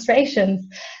demonstrations,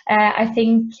 I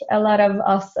think a lot of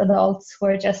us adults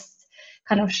were just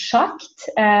kind of shocked,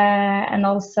 and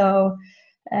also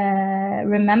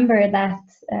remember that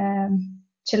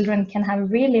children can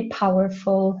have really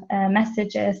powerful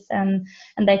messages, and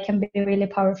they can be really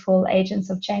powerful agents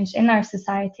of change in our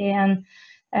society. And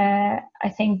I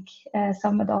think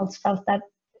some adults felt that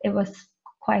it was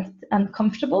quite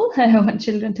uncomfortable when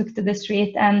children took to the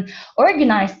street and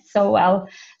organized so well.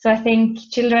 So I think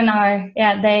children are,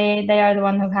 they are the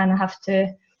one who kind of have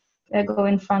to go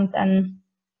in front and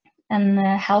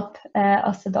help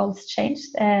us adults change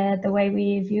the way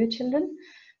we view children.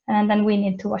 And then we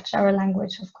need to watch our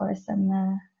language, of course, and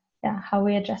how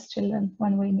we address children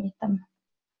when we meet them.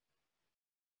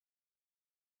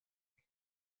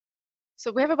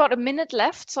 So we have about a minute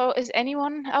left. So is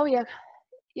anyone? Oh yeah,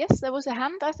 yes, there was a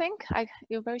hand. I think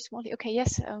you're very small. Okay,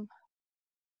 yes,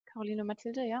 Carolina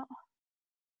Matilda, yeah.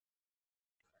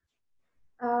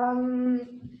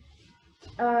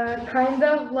 Kind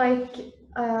of like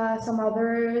some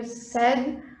others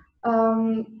said,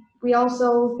 we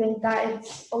also think that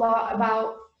it's a lot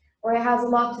about, or it has a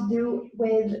lot to do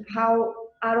with how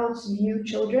adults view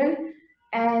children.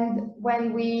 And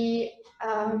when we,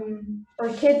 or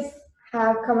kids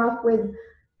have come up with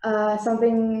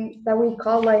something that we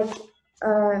call like,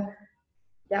 a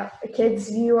kid's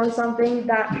view or something,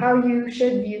 that how you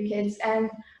should view kids. And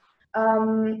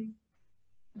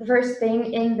the first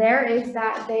thing in there is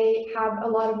that they have a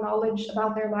lot of knowledge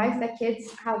about their lives, that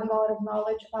kids have a lot of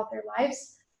knowledge about their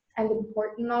lives, and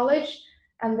important knowledge,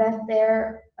 and that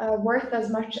they're worth as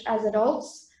much as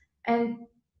adults. And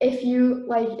if you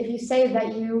say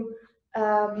that you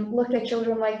look at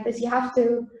children like this, you have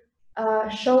to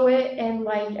show it in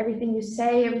like everything you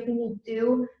say, everything you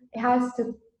do. It has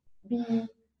to be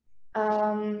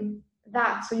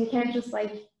that. So you can't just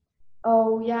like,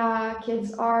 oh yeah,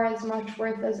 kids are as much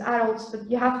worth as adults, but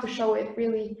you have to show it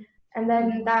really. And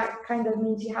then that kind of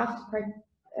means you have to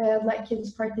let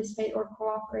kids participate or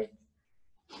cooperate.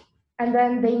 And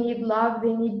then they need love,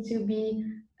 they need to be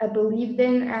believed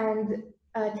in and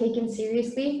taken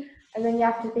seriously. And then you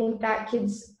have to think that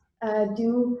kids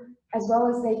do as well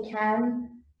as they can,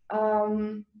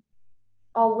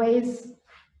 always,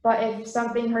 but if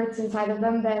something hurts inside of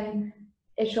them, then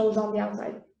it shows on the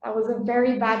outside. That was a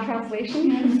very bad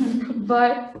translation,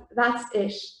 but that's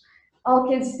ish. All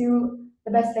kids do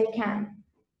the best they can.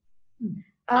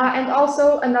 And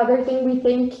also another thing we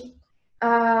think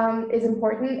is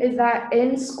important is that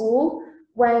in school,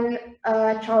 when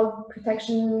child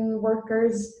protection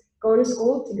workers go to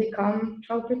school to become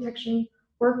child protection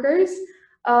workers,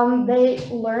 they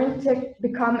learn to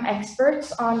become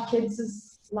experts on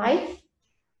kids' life,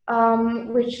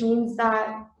 which means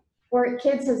that, or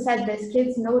kids have said this,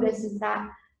 kids notice is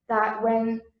that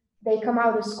when they come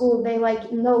out of school, they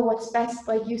like know what's best,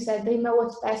 like you said, they know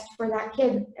what's best for that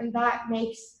kid, and that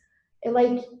makes it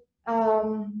like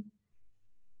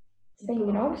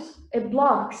it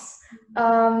blocks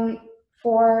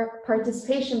for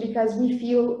participation, because we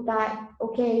feel that,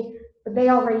 okay, but they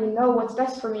already know what's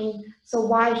best for me, so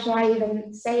why should I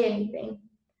even say anything?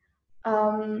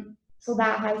 So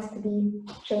that has to be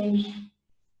changed.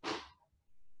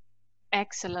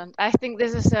 Excellent. I think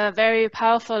this is a very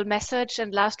powerful message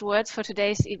and last words for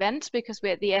today's event, because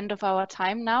we're at the end of our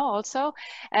time now also.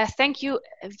 Thank you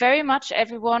very much,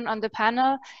 everyone on the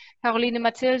panel. Caroline,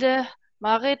 Mathilde,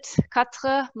 Marit,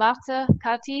 Katre, Marte,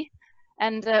 Kati,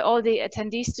 and all the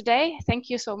attendees today. Thank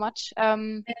you so much.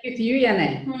 Thank you to you,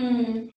 Janne.